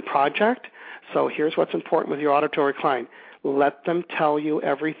different project. So here's what's important with your auditory client. Let them tell you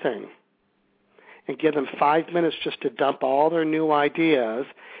everything. And give them 5 minutes just to dump all their new ideas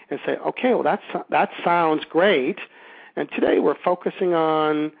and say, okay, well, that sounds great. And today we're focusing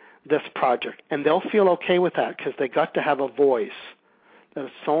on this project. And they'll feel okay with that because they got to have a voice. That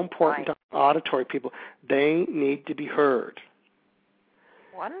is so important to auditory people. They need to be heard.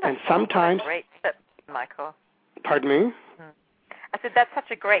 Wonderful. And sometimes... What a great tip, Michael. Pardon me? I said that's such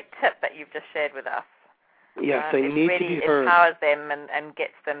a great tip that you've just shared with us. Yes, they need to be heard. It empowers them and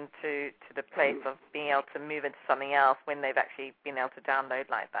gets them to the place of being able to move into something else when they've actually been able to download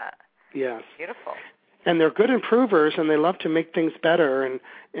like that. Yes. Beautiful. And they're good improvers, and they love to make things better,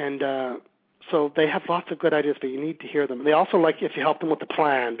 and so they have lots of good ideas, but you need to hear them. They also like if you help them with the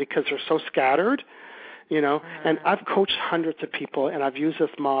plan because they're so scattered, you know. And I've coached hundreds of people, and I've used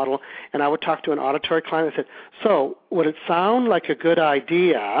this model, and I would talk to an auditory client and I said, so would it sound like a good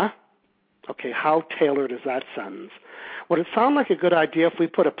idea? Okay, how tailored is that sentence? Would it sound like a good idea if we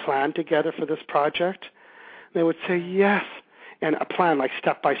put a plan together for this project? They would say yes, and a plan like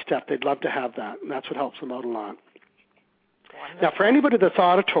step by step. They'd love to have that, and that's what helps them out a lot. Wonderful. Now, for anybody that's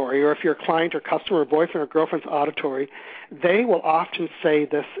auditory, or if your client or customer or boyfriend or girlfriend's auditory, they will often say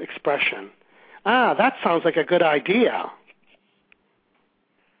this expression, that sounds like a good idea.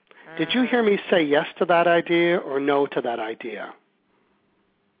 Did you hear me say yes to that idea or no to that idea?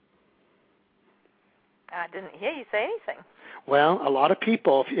 I didn't hear you say anything. Well, a lot of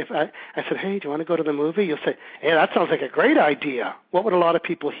people, if I said, hey, do you want to go to the movie? You'll say, hey, that sounds like a great idea. What would a lot of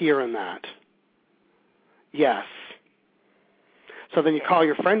people hear in that? Yes. So then you call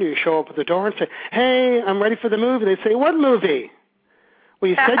your friend or you show up at the door and say, hey, I'm ready for the movie. They say, what movie? Well,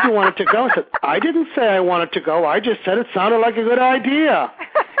 you said you wanted to go. I said, I didn't say I wanted to go. I just said it sounded like a good idea.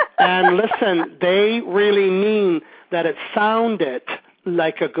 And listen, they really mean that it sounded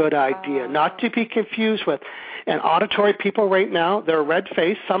like a good idea, not to be confused with. And auditory people right now, they're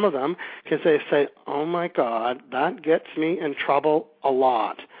red-faced, some of them, because they say, oh, my God, that gets me in trouble a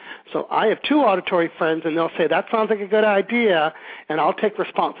lot. So I have 2 auditory friends, and they'll say, that sounds like a good idea, and I'll take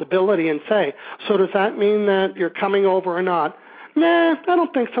responsibility and say, so does that mean that you're coming over or not? Nah, I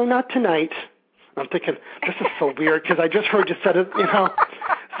don't think so, not tonight. I'm thinking, this is so weird, because I just heard you said it, you know.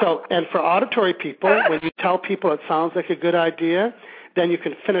 So, and for auditory people, when you tell people it sounds like a good idea, then you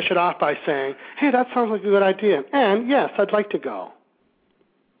can finish it off by saying, hey, that sounds like a good idea. And, yes, I'd like to go.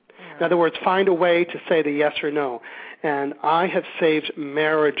 In other words, find a way to say the yes or no. And I have saved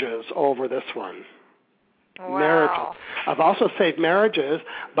marriages over this one. Wow. Marriages. I've also saved marriages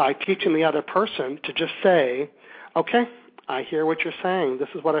by teaching the other person to just say, okay, I hear what you're saying. This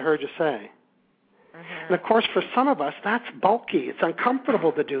is what I heard you say. And, of course, for some of us, that's bulky. It's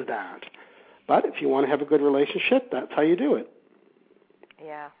uncomfortable to do that. But if you want to have a good relationship, that's how you do it.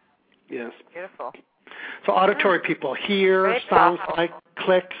 Yeah. Yes. Beautiful. So auditory people hear, sounds like,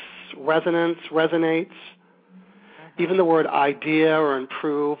 clicks, resonance, resonates. Even the word idea or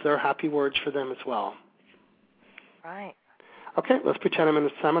improve, they're happy words for them as well. Right. Okay, let's pretend I'm in a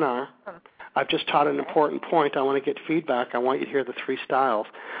seminar. I've just taught an important point. I want to get feedback. I want you to hear the 3 styles.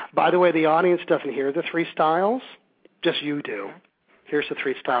 By the way, the audience doesn't hear the 3 styles. Just you do. Here's the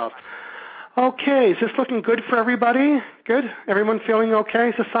 3 styles. Okay, is this looking good for everybody? Good? Everyone feeling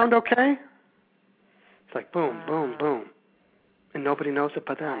okay? Does this sound okay? It's like boom, boom, boom. And nobody knows it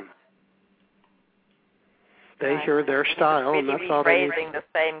but them. They hear their style, and that's all they need. Phrasing the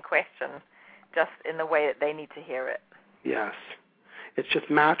same question, just in the way that they need to hear it. Yes. It's just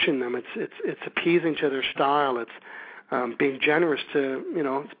matching them. It's appeasing to their style. It's being generous to, you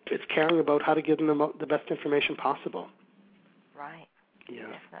know, it's caring about how to give them the best information possible. Right. Yeah.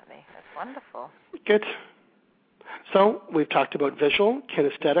 Definitely. That's wonderful. Good. So we've talked about visual,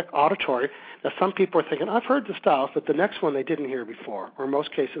 kinesthetic, auditory. Now some people are thinking, I've heard the styles, but the next one they didn't hear before, or in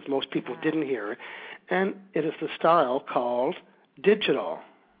most cases most people didn't hear it. And it is the style called digital.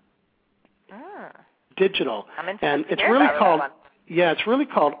 Digital. And it's really called, it's really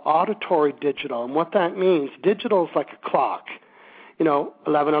called auditory digital. And what that means, digital is like a clock. You know,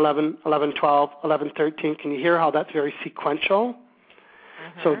 11, 11, 11, 12, 11, 13. Can you hear how that's very sequential?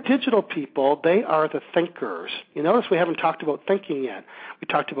 So digital people, they are the thinkers. You notice we haven't talked about thinking yet. We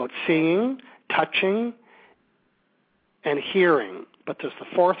talked about seeing, touching, and hearing. But there's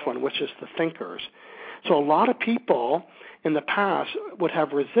the 4th one, which is the thinkers. So a lot of people in the past would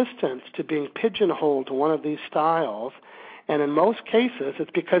have resistance to being pigeonholed to one of these styles. And in most cases,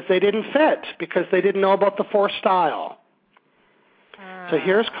 it's because they didn't fit, because they didn't know about the 4th style. So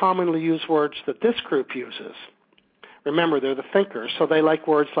here's commonly used words that this group uses. Remember, they're the thinkers, so they like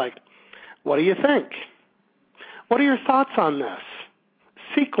words like, what do you think? What are your thoughts on this?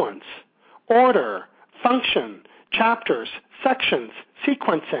 Sequence, order, function, chapters, sections,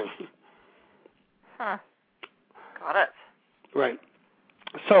 sequencing. Got it. Right.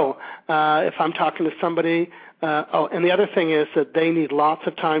 So if I'm talking to somebody, and the other thing is that they need lots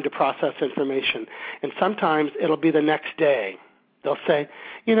of time to process information. And sometimes it'll be the next day. They'll say,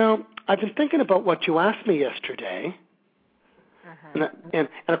 you know, I've been thinking about what you asked me yesterday. And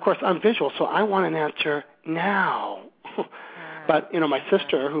of course, I'm visual, so I want an answer now. But, you know, my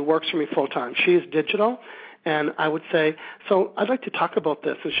sister, who works for me full-time, she's digital, and I would say, so I'd like to talk about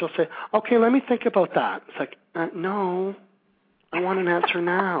this. And she'll say, okay, let me think about that. It's like, no, I want an answer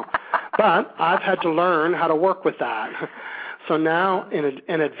now. But I've had to learn how to work with that. So now,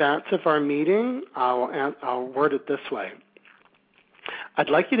 in advance of our meeting, I'll word it this way. I'd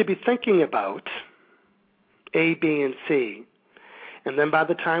like you to be thinking about A, B, and C. And then by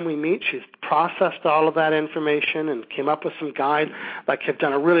the time we meet, she's processed all of that information and came up with some guides, like have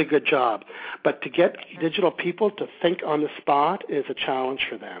done a really good job. But to get digital people to think on the spot is a challenge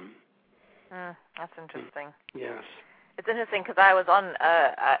for them. That's interesting. Yes. It's interesting because I was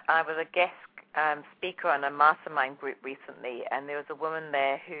a guest speaker on a mastermind group recently, and there was a woman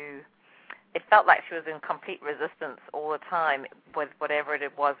there who it felt like she was in complete resistance all the time with whatever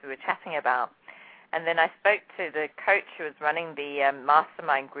it was we were chatting about. And then I spoke to the coach who was running the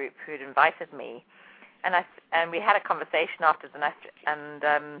mastermind group who had invited me, and we had a conversation afterwards, and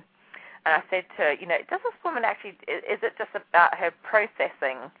I said to her, does this woman actually, is it just about her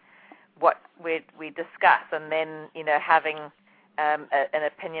processing what we discuss and then, having an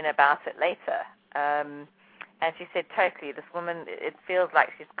opinion about it later? And she said, totally. This woman, it feels like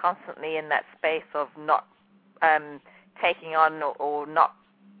she's constantly in that space of not taking on or not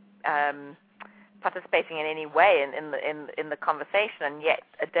participating in any way in the conversation, and yet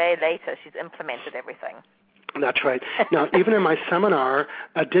a day later she's implemented everything. That's right. Now, even in my seminar,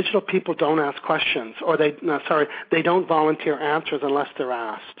 digital people don't ask questions, or they don't volunteer answers unless they're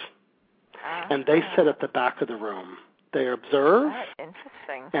asked. And they sit at the back of the room. They observe,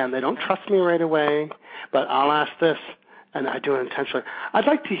 and they don't trust me right away, but I'll ask this, and I do it intentionally. I'd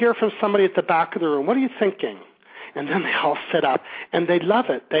like to hear from somebody at the back of the room. What are you thinking? And then they all sit up, and they love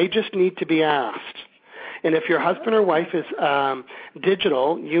it. They just need to be asked. And if your husband or wife is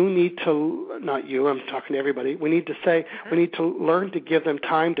digital, you need to, not you, I'm talking to everybody, we need to learn to give them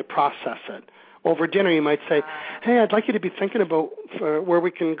time to process it. Over dinner, you might say, hey, I'd like you to be thinking about where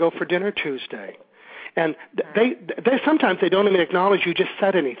we can go for dinner Tuesday. And they sometimes they don't even acknowledge you just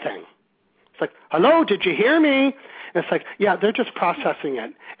said anything. It's like, hello, did you hear me? And it's like, yeah, they're just processing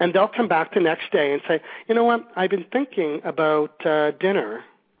it. And they'll come back the next day and say, you know what, I've been thinking about dinner.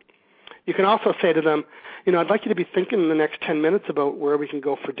 You can also say to them, I'd like you to be thinking in the next 10 minutes about where we can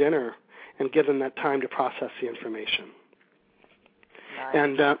go for dinner, and give them that time to process the information. Nice.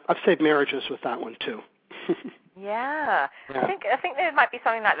 And I've saved marriages with that one too. Yeah. I think there might be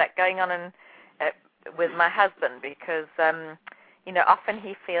something like that going on with my husband, because often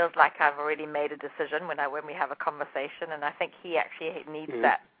he feels like I've already made a decision when we have a conversation, and I think he actually needs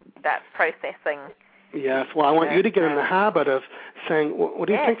that processing. Yes. Well, I want you to get in the habit of saying, "What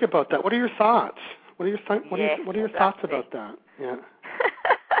do you think about that? What are your thoughts? What are your thoughts about that?" Yeah.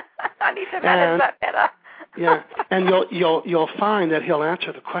 I need to manage that better. Yeah, and you'll find that he'll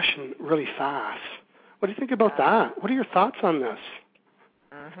answer the question really fast. What do you think about that? What are your thoughts on this?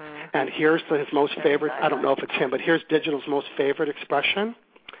 Mm-hmm. And here's his most favorite. I don't know if it's him, but here's digital's most favorite expression.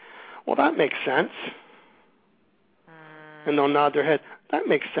 Well, that makes sense. And they'll nod their head. That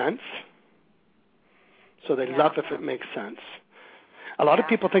makes sense. So they love if it makes sense. A lot of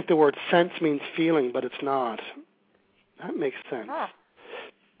people think the word sense means feeling, but it's not. That makes sense. Huh.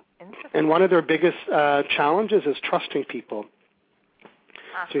 And one of their biggest challenges is trusting people.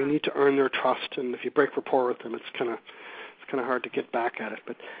 So you need to earn their trust, and if you break rapport with them, it's kind of hard to get back at it.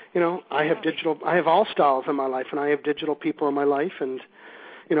 But I have all styles in my life, and I have digital people in my life. And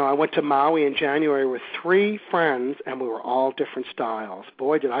I went to Maui in January with 3 friends, and we were all different styles.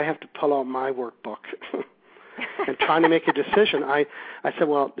 Boy, did I have to pull out my workbook and trying to make a decision. I said,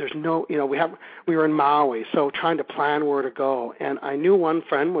 well, there's no, we were in Maui, so trying to plan where to go. And I knew one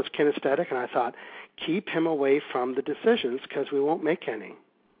friend was kinesthetic, and I thought, keep him away from the decisions because we won't make any.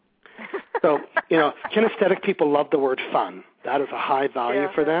 So, kinesthetic people love the word fun. That is a high value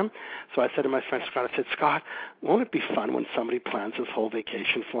for them. So I said to my friend Scott, I said, Scott, won't it be fun when somebody plans this whole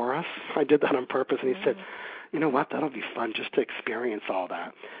vacation for us? I did that on purpose, and he said, you know what, that'll be fun just to experience all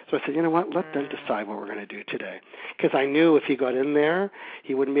that. So I said, you know what, let them decide what we're going to do today. Because I knew if he got in there,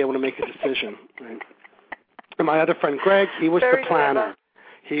 he wouldn't be able to make a decision. Right? And my other friend, Greg, he was the planner.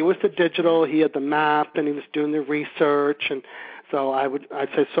 He was the digital, he had the map, and he was doing the research, and so I'd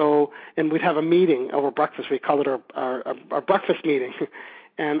say so, and we'd have a meeting over breakfast. We call it our breakfast meeting.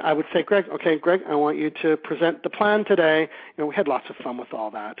 And I would say, Greg, I want you to present the plan today. We had lots of fun with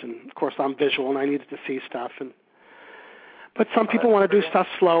all that. And, of course, I'm visual, and I needed to see stuff. But some people want to do stuff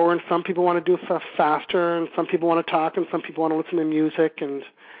slower, and some people want to do stuff faster, and some people want to talk, and some people want to listen to music. And,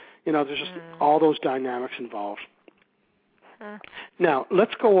 there's just all those dynamics involved. Now,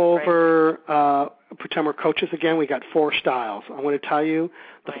 let's go over, pretend we're coaches again. We got 4 styles. I want to tell you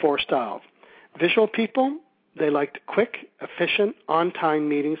the 4 styles. Visual people, they liked quick, efficient, on-time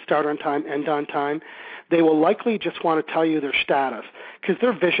meetings, start on time, end on time. They will likely just want to tell you their status because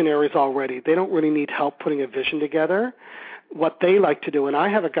they're visionaries already. They don't really need help putting a vision together. What they like to do, and I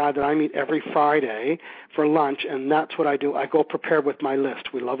have a guy that I meet every Friday for lunch, and that's what I do. I go prepared with my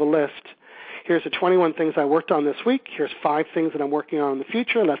list. We love a list. Here's the 21 things I worked on this week. Here's 5 things that I'm working on in the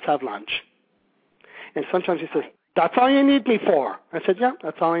future. Let's have lunch. And sometimes he says, that's all you need me for. I said, yeah,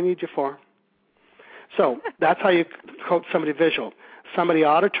 that's all I need you for. So that's how you coach somebody visual. Somebody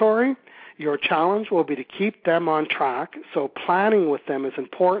auditory, your challenge will be to keep them on track. So planning with them is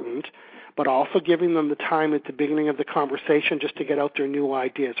important, but also giving them the time at the beginning of the conversation just to get out their new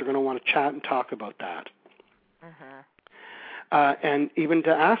ideas. They're going to want to chat and talk about that. and even to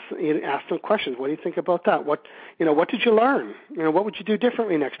ask them questions. What do you think about that? What did you learn? What would you do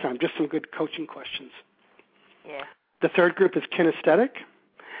differently next time? Just some good coaching questions. Yeah. The third group is kinesthetic.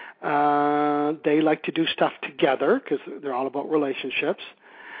 They like to do stuff together because they're all about relationships.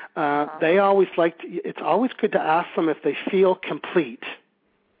 They always it's always good to ask them if they feel complete.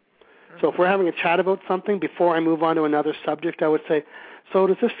 So if we're having a chat about something, before I move on to another subject, I would say, so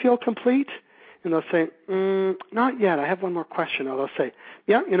does this feel complete? And they'll say, not yet. I have one more question. Or they'll say,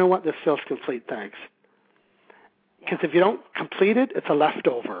 yeah, you know what? This feels complete. Thanks. Because if you don't complete it, it's a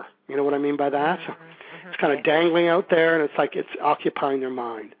leftover. You know what I mean by that? It's kind of dangling out there, and it's like it's occupying their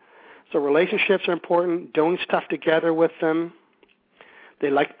mind. So relationships are important. Doing stuff together with them. They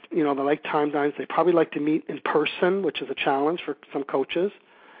like timelines. They probably like to meet in person, which is a challenge for some coaches.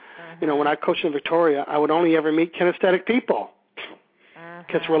 When I coached in Victoria, I would only ever meet kinesthetic people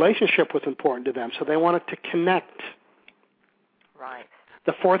because relationship was important to them. So they wanted to connect. Right.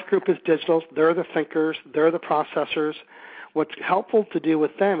 The fourth group is digital. They're the thinkers. They're the processors. What's helpful to do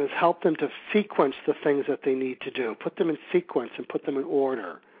with them is help them to sequence the things that they need to do, put them in sequence and put them in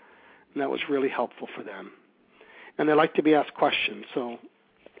order. And that was really helpful for them. And they like to be asked questions. So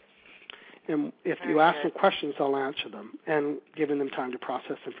if you ask them questions, they'll answer them, and giving them time to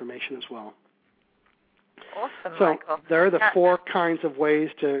process information as well. Awesome, so Michael. There are the four kinds of ways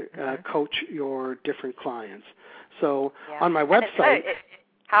to coach your different clients. So on my website... It's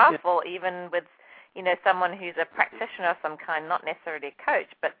powerful even with someone who's a practitioner of some kind, not necessarily a coach,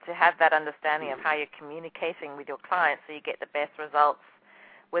 but to have that understanding of how you're communicating with your clients so you get the best results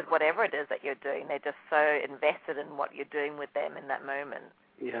with whatever it is that you're doing. They're just so invested in what you're doing with them in that moment.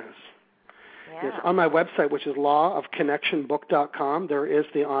 Yes. Yeah. Yes. On my website, which is lawofconnectionbook.com, there is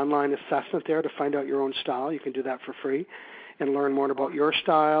the online assessment there to find out your own style. You can do that for free and learn more about your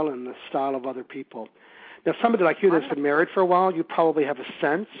style and the style of other people. Now, somebody like you that's been married for a while, you probably have a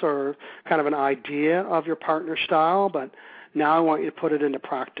sense or kind of an idea of your partner's style, but now I want you to put it into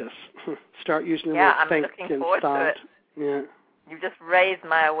practice. Start using the word think and style. Yeah. You've just raised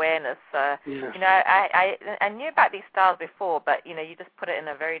my awareness. I knew about these styles before, but you just put it in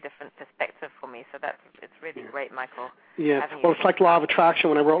a very different perspective for me. So it's really great, Michael. Yeah. Well, it's like law of attraction.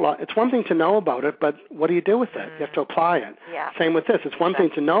 When I wrote law, it's one thing to know about it, but what do you do with it? You have to apply it. Yeah. Same with this. It's one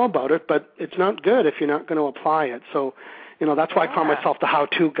thing to know about it, but it's not good if you're not going to apply it. So, that's why I call myself the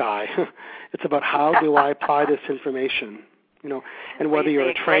how-to guy. It's about how do I apply this information. And whether you're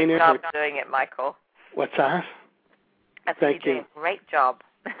a trainer. Great job doing it, Michael. What's that? Thank you. Great job.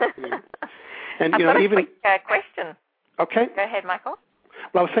 And I've got even a quick question. Okay. Go ahead, Michael.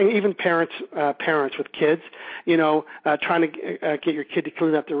 Well, I was saying even parents with kids, trying to get your kid to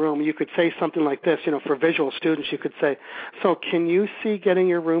clean up the room, you could say something like this, for visual students, you could say, so can you see getting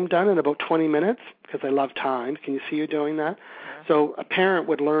your room done in about 20 minutes? Because I love time. Can you see you doing that? Mm-hmm. So a parent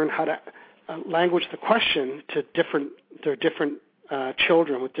would learn how to language the question to their different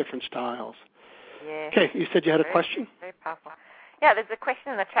children with different styles. Yeah. Okay, you said you had a question? Very powerful. Yeah, there's a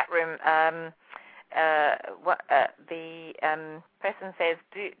question in the chat room. The person says,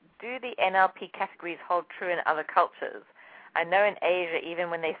 do the NLP categories hold true in other cultures? I know in Asia, even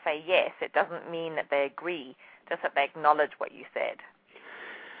when they say yes, it doesn't mean that they agree, just that they acknowledge what you said.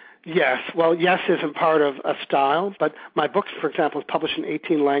 Yes. Well, yes isn't part of a style, but my book, for example, is published in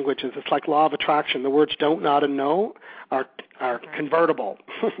 18 languages. It's like law of attraction. The words don't, not, and no are convertible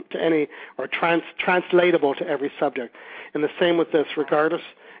to any, or translatable to every subject. And the same with this, regardless,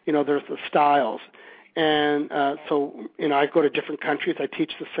 there's the styles. And so, I go to different countries. I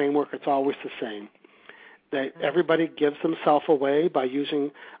teach the same work. It's always the same. Everybody gives themselves away by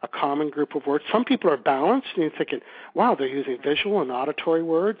using a common group of words. Some people are balanced, and you're thinking, wow, they're using visual and auditory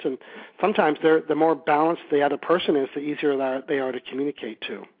words. And sometimes the more balanced the other person is, the easier they are to communicate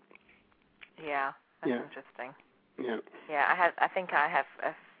to. Yeah, that's interesting. Yeah. Yeah, I think I have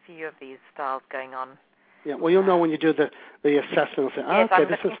a few of these styles going on. Yeah, well, you'll know when you do the assessment. You'll say, yes, okay, I'm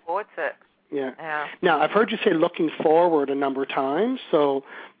looking forward to it. Yeah. Now, I've heard you say looking forward a number of times, so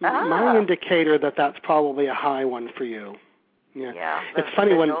my indicator that's probably a high one for you. Yeah. It's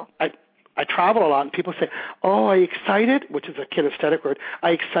funny when I travel a lot and people say, oh, are you excited? Which is a kinesthetic word.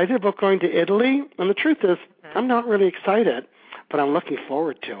 Are you excited about going to Italy? And the truth is, I'm not really excited, but I'm looking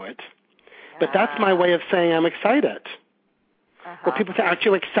forward to it. But that's my way of saying I'm excited. Well, people say, aren't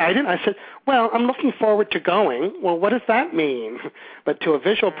you excited? I said, well, I'm looking forward to going. Well, what does that mean? But to a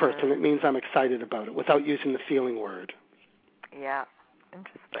visual person, it means I'm excited about it without using the feeling word. Yeah,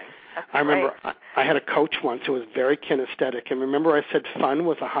 interesting. That's I remember I had a coach once who was very kinesthetic, and remember I said fun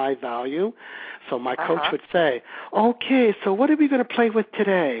was a high value? So my coach would say, okay, so what are we going to play with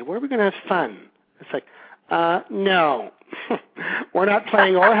today? Where are we going to have fun? It's like, No. We're not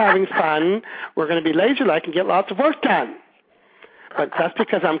playing or having fun. We're going to be laser-like and get lots of work done. But that's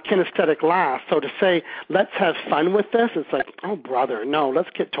because I'm kinesthetic last. So to say, let's have fun with this, it's like, oh, brother, no, let's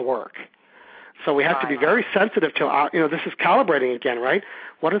get to work. So we have to be very sensitive to, this is calibrating again, right?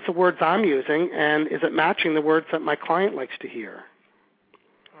 What is the words I'm using, and is it matching the words that my client likes to hear?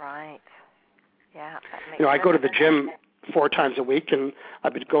 Right. Yeah. That makes I go to the gym 4 times a week, and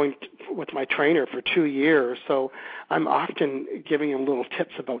I've been going with my trainer for 2 years, so I'm often giving him little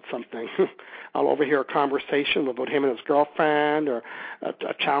tips about something. I'll overhear a conversation about him and his girlfriend or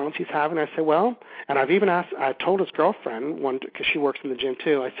a challenge he's having. I say, well, and I told his girlfriend, because she works in the gym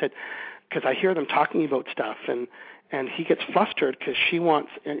too, I said, because I hear them talking about stuff, and he gets flustered because she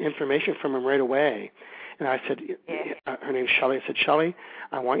wants information from him right away. And I said, her name's Shelley. I said, Shelley,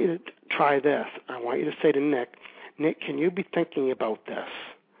 I want you to try this. I want you to say to Nick, can you be thinking about this?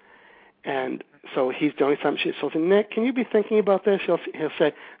 And so he's doing something. She says, Nick, can you be thinking about this? He'll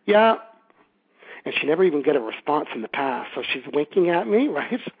say, yeah. And she never even get a response in the past. So she's winking at me,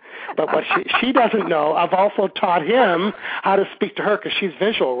 right? But what she doesn't know, I've also taught him how to speak to her because she's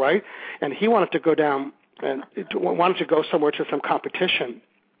visual, right? And he wanted to go down and wanted to go somewhere to some competition.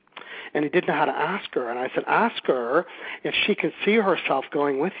 And he didn't know how to ask her. And I said, ask her if she can see herself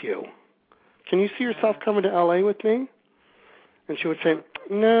going with you. Can you see yourself coming to L.A. with me? And she would say,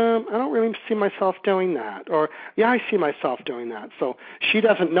 no, I don't really see myself doing that. Or, yeah, I see myself doing that. So she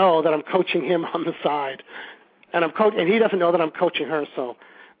doesn't know that I'm coaching him on the side. And he doesn't know that I'm coaching her. So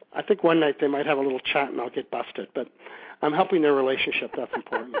I think one night they might have a little chat and I'll get busted. But I'm helping their relationship. That's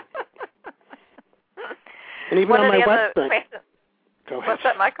important. And even on my website. Go ahead. What's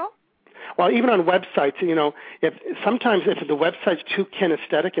that, Michael? Well, even on websites, if the website's too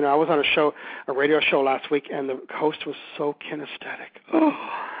kinesthetic, I was on a radio show last week, and the host was so kinesthetic. Oh,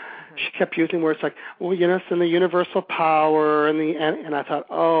 she kept using words like, well, and the universal power, and I thought,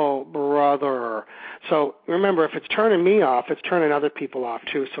 oh, brother. So remember, if it's turning me off, it's turning other people off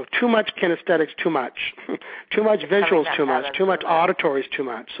too. So too much kinesthetics, too much. Too much visuals, too much. Too much auditories, too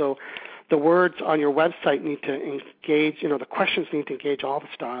much. So the words on your website need to engage, the questions need to engage all the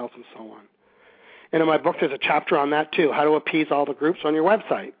styles and so on. And in my book, there's a chapter on that too, how to appease all the groups on your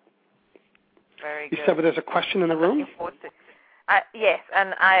website. Very good. You said there's a question in the room? Yes,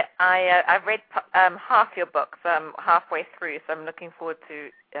 and I've read half your book, so I'm halfway through, so I'm looking forward to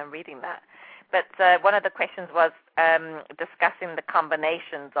reading that. But one of the questions was discussing the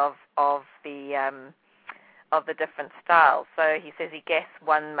combinations of the different styles. So he says he guessed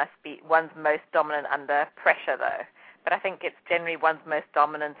one's most dominant under pressure, though. But I think it's generally one's most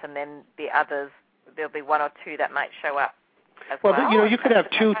dominant, and then the others, there'll be 1 or 2 that might show up as well. Well, you could have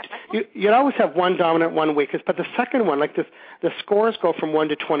 2. You'd always have one dominant, one weakest. But the second one, like the scores go from 1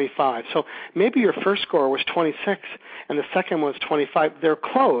 to 25. So maybe your first score was 26, and the second was 25. They're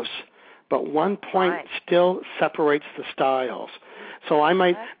close, but 1 point still separates the styles. So I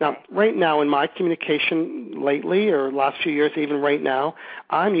might, now, right now in my communication lately, or last few years, even right now,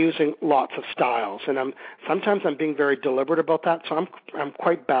 I'm using lots of styles. And sometimes I'm being very deliberate about that. So I'm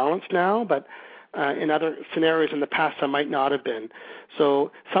quite balanced now, but in other scenarios in the past I might not have been.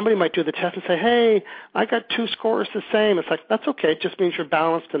 So somebody might do the test and say, hey, I got 2 scores the same. It's like, that's okay. It just means you're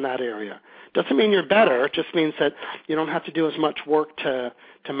balanced in that area. Doesn't mean you're better. It just means that you don't have to do as much work to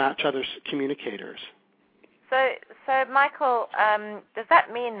match other communicators. So Michael, does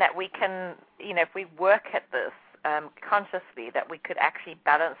that mean that we can, if we work at this consciously, that we could actually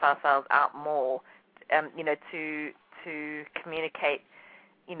balance ourselves out more, to communicate,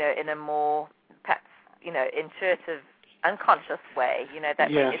 in a more, perhaps, intuitive, unconscious way, that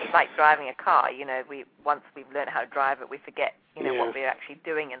it's like driving a car, once we've learned how to drive it, we forget, what we're actually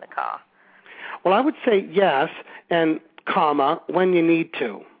doing in the car. Well, I would say yes, and when you need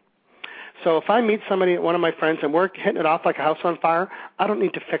to. So if I meet somebody, one of my friends, and we're hitting it off like a house on fire, I don't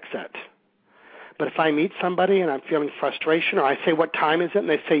need to fix it. But if I meet somebody and I'm feeling frustration, or I say, what time is it? And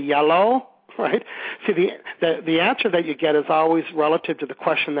they say yellow, right? See, the answer that you get is always relative to the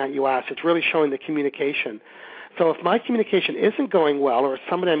question that you ask. It's really showing the communication. So if my communication isn't going well, or it's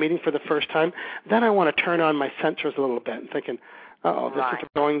somebody I'm meeting for the first time, then I want to turn on my sensors a little bit and thinking, this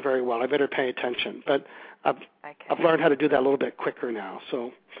isn't going very well. I better pay attention. But I've learned how to do that a little bit quicker now.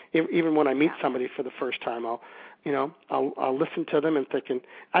 So even when I meet somebody for the first time, I'll listen to them and thinking,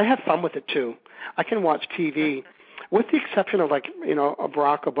 I have fun with it too. I can watch TV, with the exception of a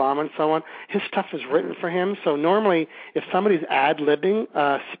Barack Obama and so on. His stuff is written for him. So normally, if somebody's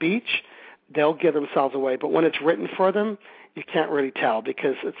ad-libbing speech, they'll give themselves away. But when it's written for them, you can't really tell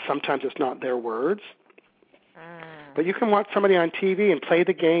because sometimes it's not their words. But you can watch somebody on TV and play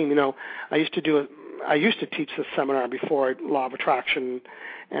the game. I used to do I used to teach this seminar before Law of Attraction,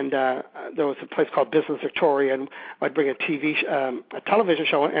 and there was a place called Business Victoria, and I'd bring a television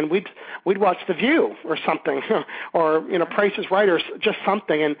show, and we'd watch The View or something, or Price is Right, or just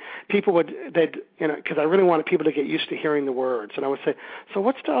something, and people because I really wanted people to get used to hearing the words, and I would say, so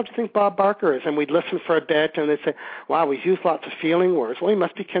what style do you think Bob Barker is? And we'd listen for a bit, and they'd say, wow, we use lots of feeling words. Well, he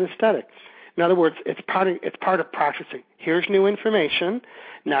must be kinesthetic. In other words, it's part of practicing. Here's new information.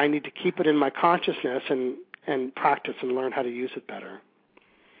 Now I need to keep it in my consciousness and practice and learn how to use it better.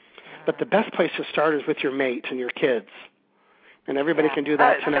 But the best place to start is with your mate and your kids. And everybody can do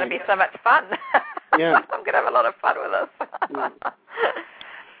that tonight. It's going to be so much fun. Yeah. I'm going to have a lot of fun with this. Yeah.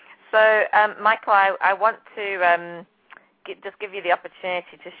 So, Michael, I want to just give you the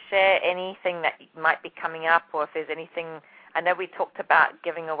opportunity to share anything that might be coming up, or if there's anything. I know we talked about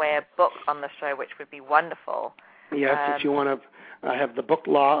giving away a book on the show, which would be wonderful. Yes, if you want to have the book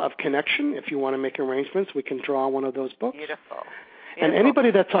Law of Connection, if you want to make arrangements, we can draw one of those books. Beautiful. And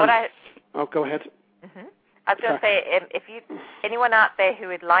anybody that's on... go ahead. Mm-hmm. I was going to say, if anyone out there who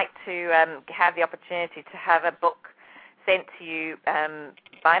would like to have the opportunity to have a book sent to you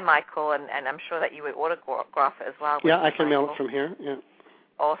by Michael, and I'm sure that you would autograph it as well. Yeah, I can mail it from here, yeah.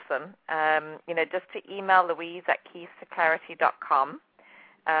 Awesome. Just to email Louise at keystoClarity.com,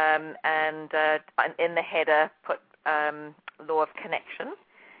 and in the header put Law of Connection,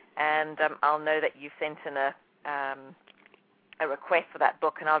 and I'll know that you sent in a request for that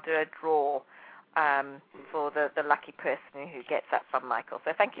book, and I'll do a draw for the lucky person who gets that from Michael.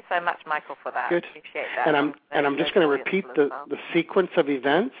 So thank you so much, Michael, for that. Good. Appreciate that. And I'm just going to repeat the sequence of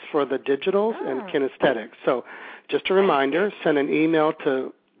events for the digitals and kinesthetics. So just a reminder, send an email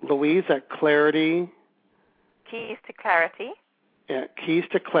to Louise at Clarity. Keys to Clarity. Yeah, Keys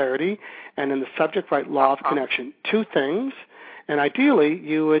to Clarity, and in the subject write Law of Connection. 2 things, and ideally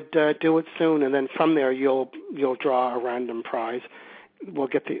you would do it soon, and then from there you'll draw a random prize. We'll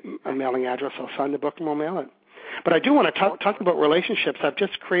get a mailing address. I'll sign the book and we'll mail it. But I do want to talk about relationships. I've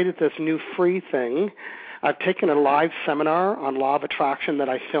just created this new free thing. I've taken a live seminar on Law of Attraction that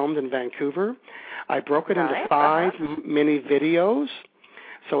I filmed in Vancouver. I broke it into 5 mini videos.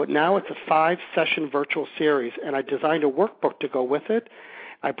 So now it's a 5-session virtual series, and I designed a workbook to go with it.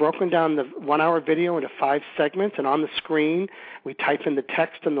 I've broken down the 1-hour video into 5 segments, and on the screen we type in the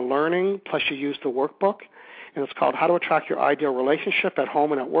text and the learning, plus you use the workbook. And it's called How to Attract Your Ideal Relationship at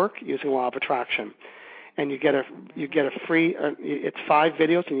Home and at Work Using Law of Attraction. And you get a free, it's 5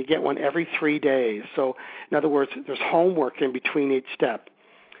 videos, and you get one every 3 days. So in other words, there's homework in between each step.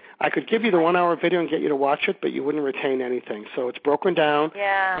 I could give you the 1-hour video and get you to watch it, but you wouldn't retain anything. So it's broken down,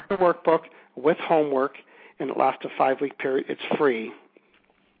 with the workbook, with homework, and it lasts a 5-week period. It's free.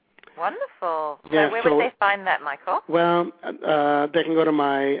 Wonderful. Yeah, so where would they find that, Michael? Well, they can go to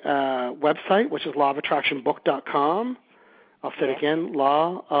my website, which is lawofattractionbook.com. I'll say it again,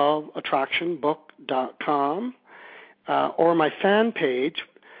 lawofattractionbook.com, or my fan page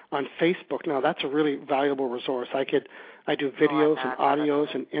on Facebook. Now, that's a really valuable resource. I do videos and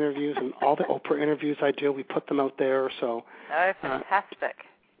audios and interviews, and all the Oprah interviews I do, we put them out there. So, fantastic.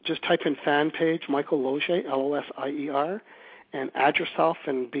 Just type in fan page, Michael Losier, Losier, and add yourself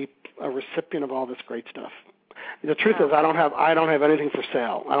and be a recipient of all this great stuff. The truth is, I don't have anything for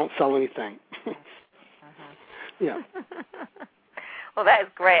sale. I don't sell anything. Yeah. Well, that is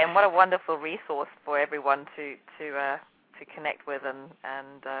great, and what a wonderful resource for everyone to connect with and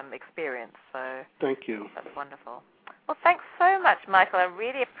experience. So thank you. That's wonderful. Well, thanks so much, Michael. I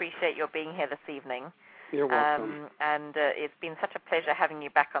really appreciate your being here this evening. You're welcome. And it's been such a pleasure having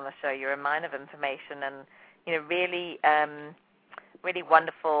you back on the show. You're a mine of information, and really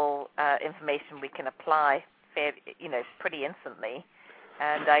wonderful information we can apply pretty instantly.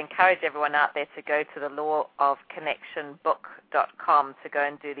 And I encourage everyone out there to go to the lawofconnectionbook.com to go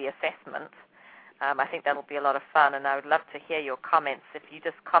and do the assessment. I think that'll be a lot of fun, and I would love to hear your comments. If you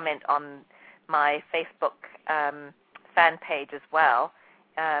just comment on my Facebook fan page as well,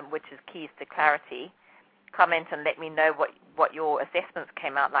 which is Keys to Clarity, comment and let me know what your assessments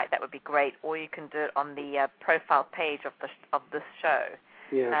came out like. That would be great. Or you can do it on the profile page of this show.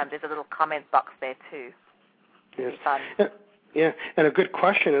 Yeah. There's a little comment box there too. Yes. Fun. Yeah, and a good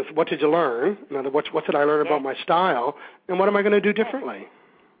question is, what did you learn? In other words, what did I learn about my style, and what am I going to do differently?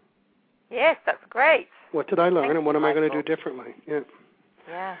 Yes, that's great. What did I learn, and what am I going to do differently? Yeah.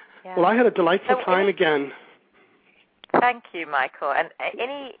 Yeah. Well, I had a delightful time again. Thank you, Michael. And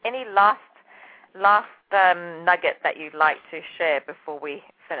any last nugget that you'd like to share before we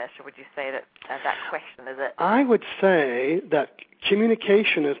finish, or would you say that question is it? I would say that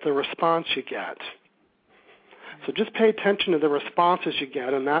communication is the response you get. So just pay attention to the responses you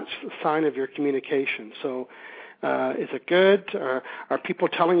get, and that's a sign of your communication. So is it good? Or are people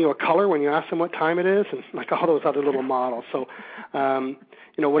telling you a color when you ask them what time it is? And like all those other little models. So,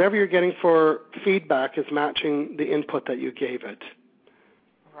 whatever you're getting for feedback is matching the input that you gave it.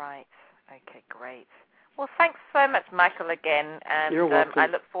 Right. Okay, great. Well, thanks so much, Michael, again. And you're welcome. I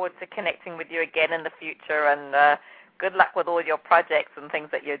look forward to connecting with you again in the future. And good luck with all your projects and things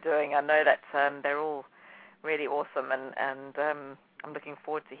that you're doing. I know that they're all really awesome, and I'm looking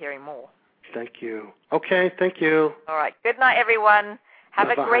forward to hearing more. Thank you. Okay, thank you. All right. Good night, everyone. Have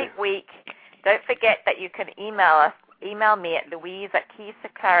Bye-bye. a great week. Don't forget that you can email us. Email me at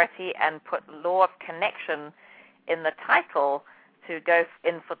Louise@keys2clarity and put Law of Connection in the title to go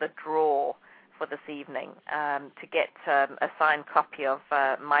in for the draw for this evening to get a signed copy of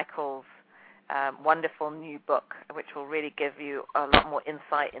Michael's wonderful new book, which will really give you a lot more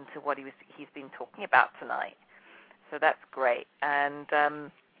insight into what he's been talking about tonight. So that's great. And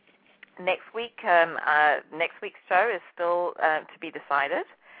next week's show is still to be decided.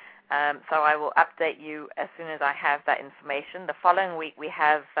 So I will update you as soon as I have that information. The following week we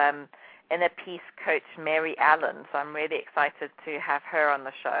have inner peace coach Mary Allen. So I'm really excited to have her on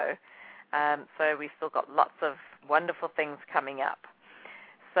the show. So we've still got lots of wonderful things coming up.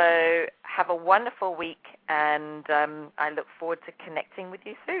 So have a wonderful week, and I look forward to connecting with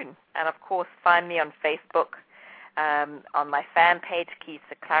you soon. And, of course, find me on Facebook, on my fan page, Keys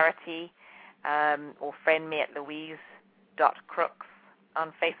to Clarity, or friend me at louise.crooks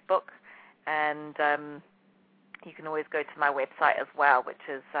on Facebook. And you can always go to my website as well, which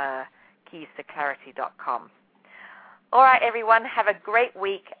is keys2clarity.com. All right, everyone, have a great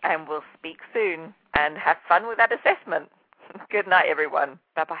week, and we'll speak soon. And have fun with that assessment. Good night, everyone.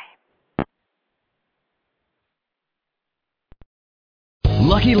 Bye-bye.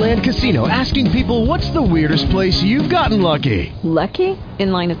 Lucky Land Casino, asking people, what's the weirdest place you've gotten lucky? Lucky?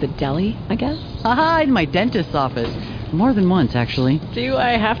 In line at the deli, I guess? Aha, in my dentist's office. More than once, actually. Do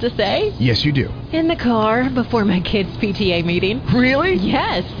I have to say? Yes, you do. In the car before my kids' PTA meeting. Really?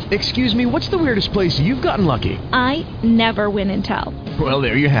 Yes. Excuse me, what's the weirdest place you've gotten lucky? I never win and tell. Well,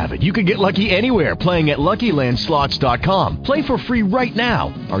 there you have it. You can get lucky anywhere, playing at LuckyLandSlots.com. Play for free right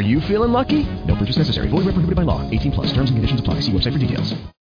now. Are you feeling lucky? No purchase necessary. Void where prohibited by law. 18+. Terms and conditions apply. See website for details.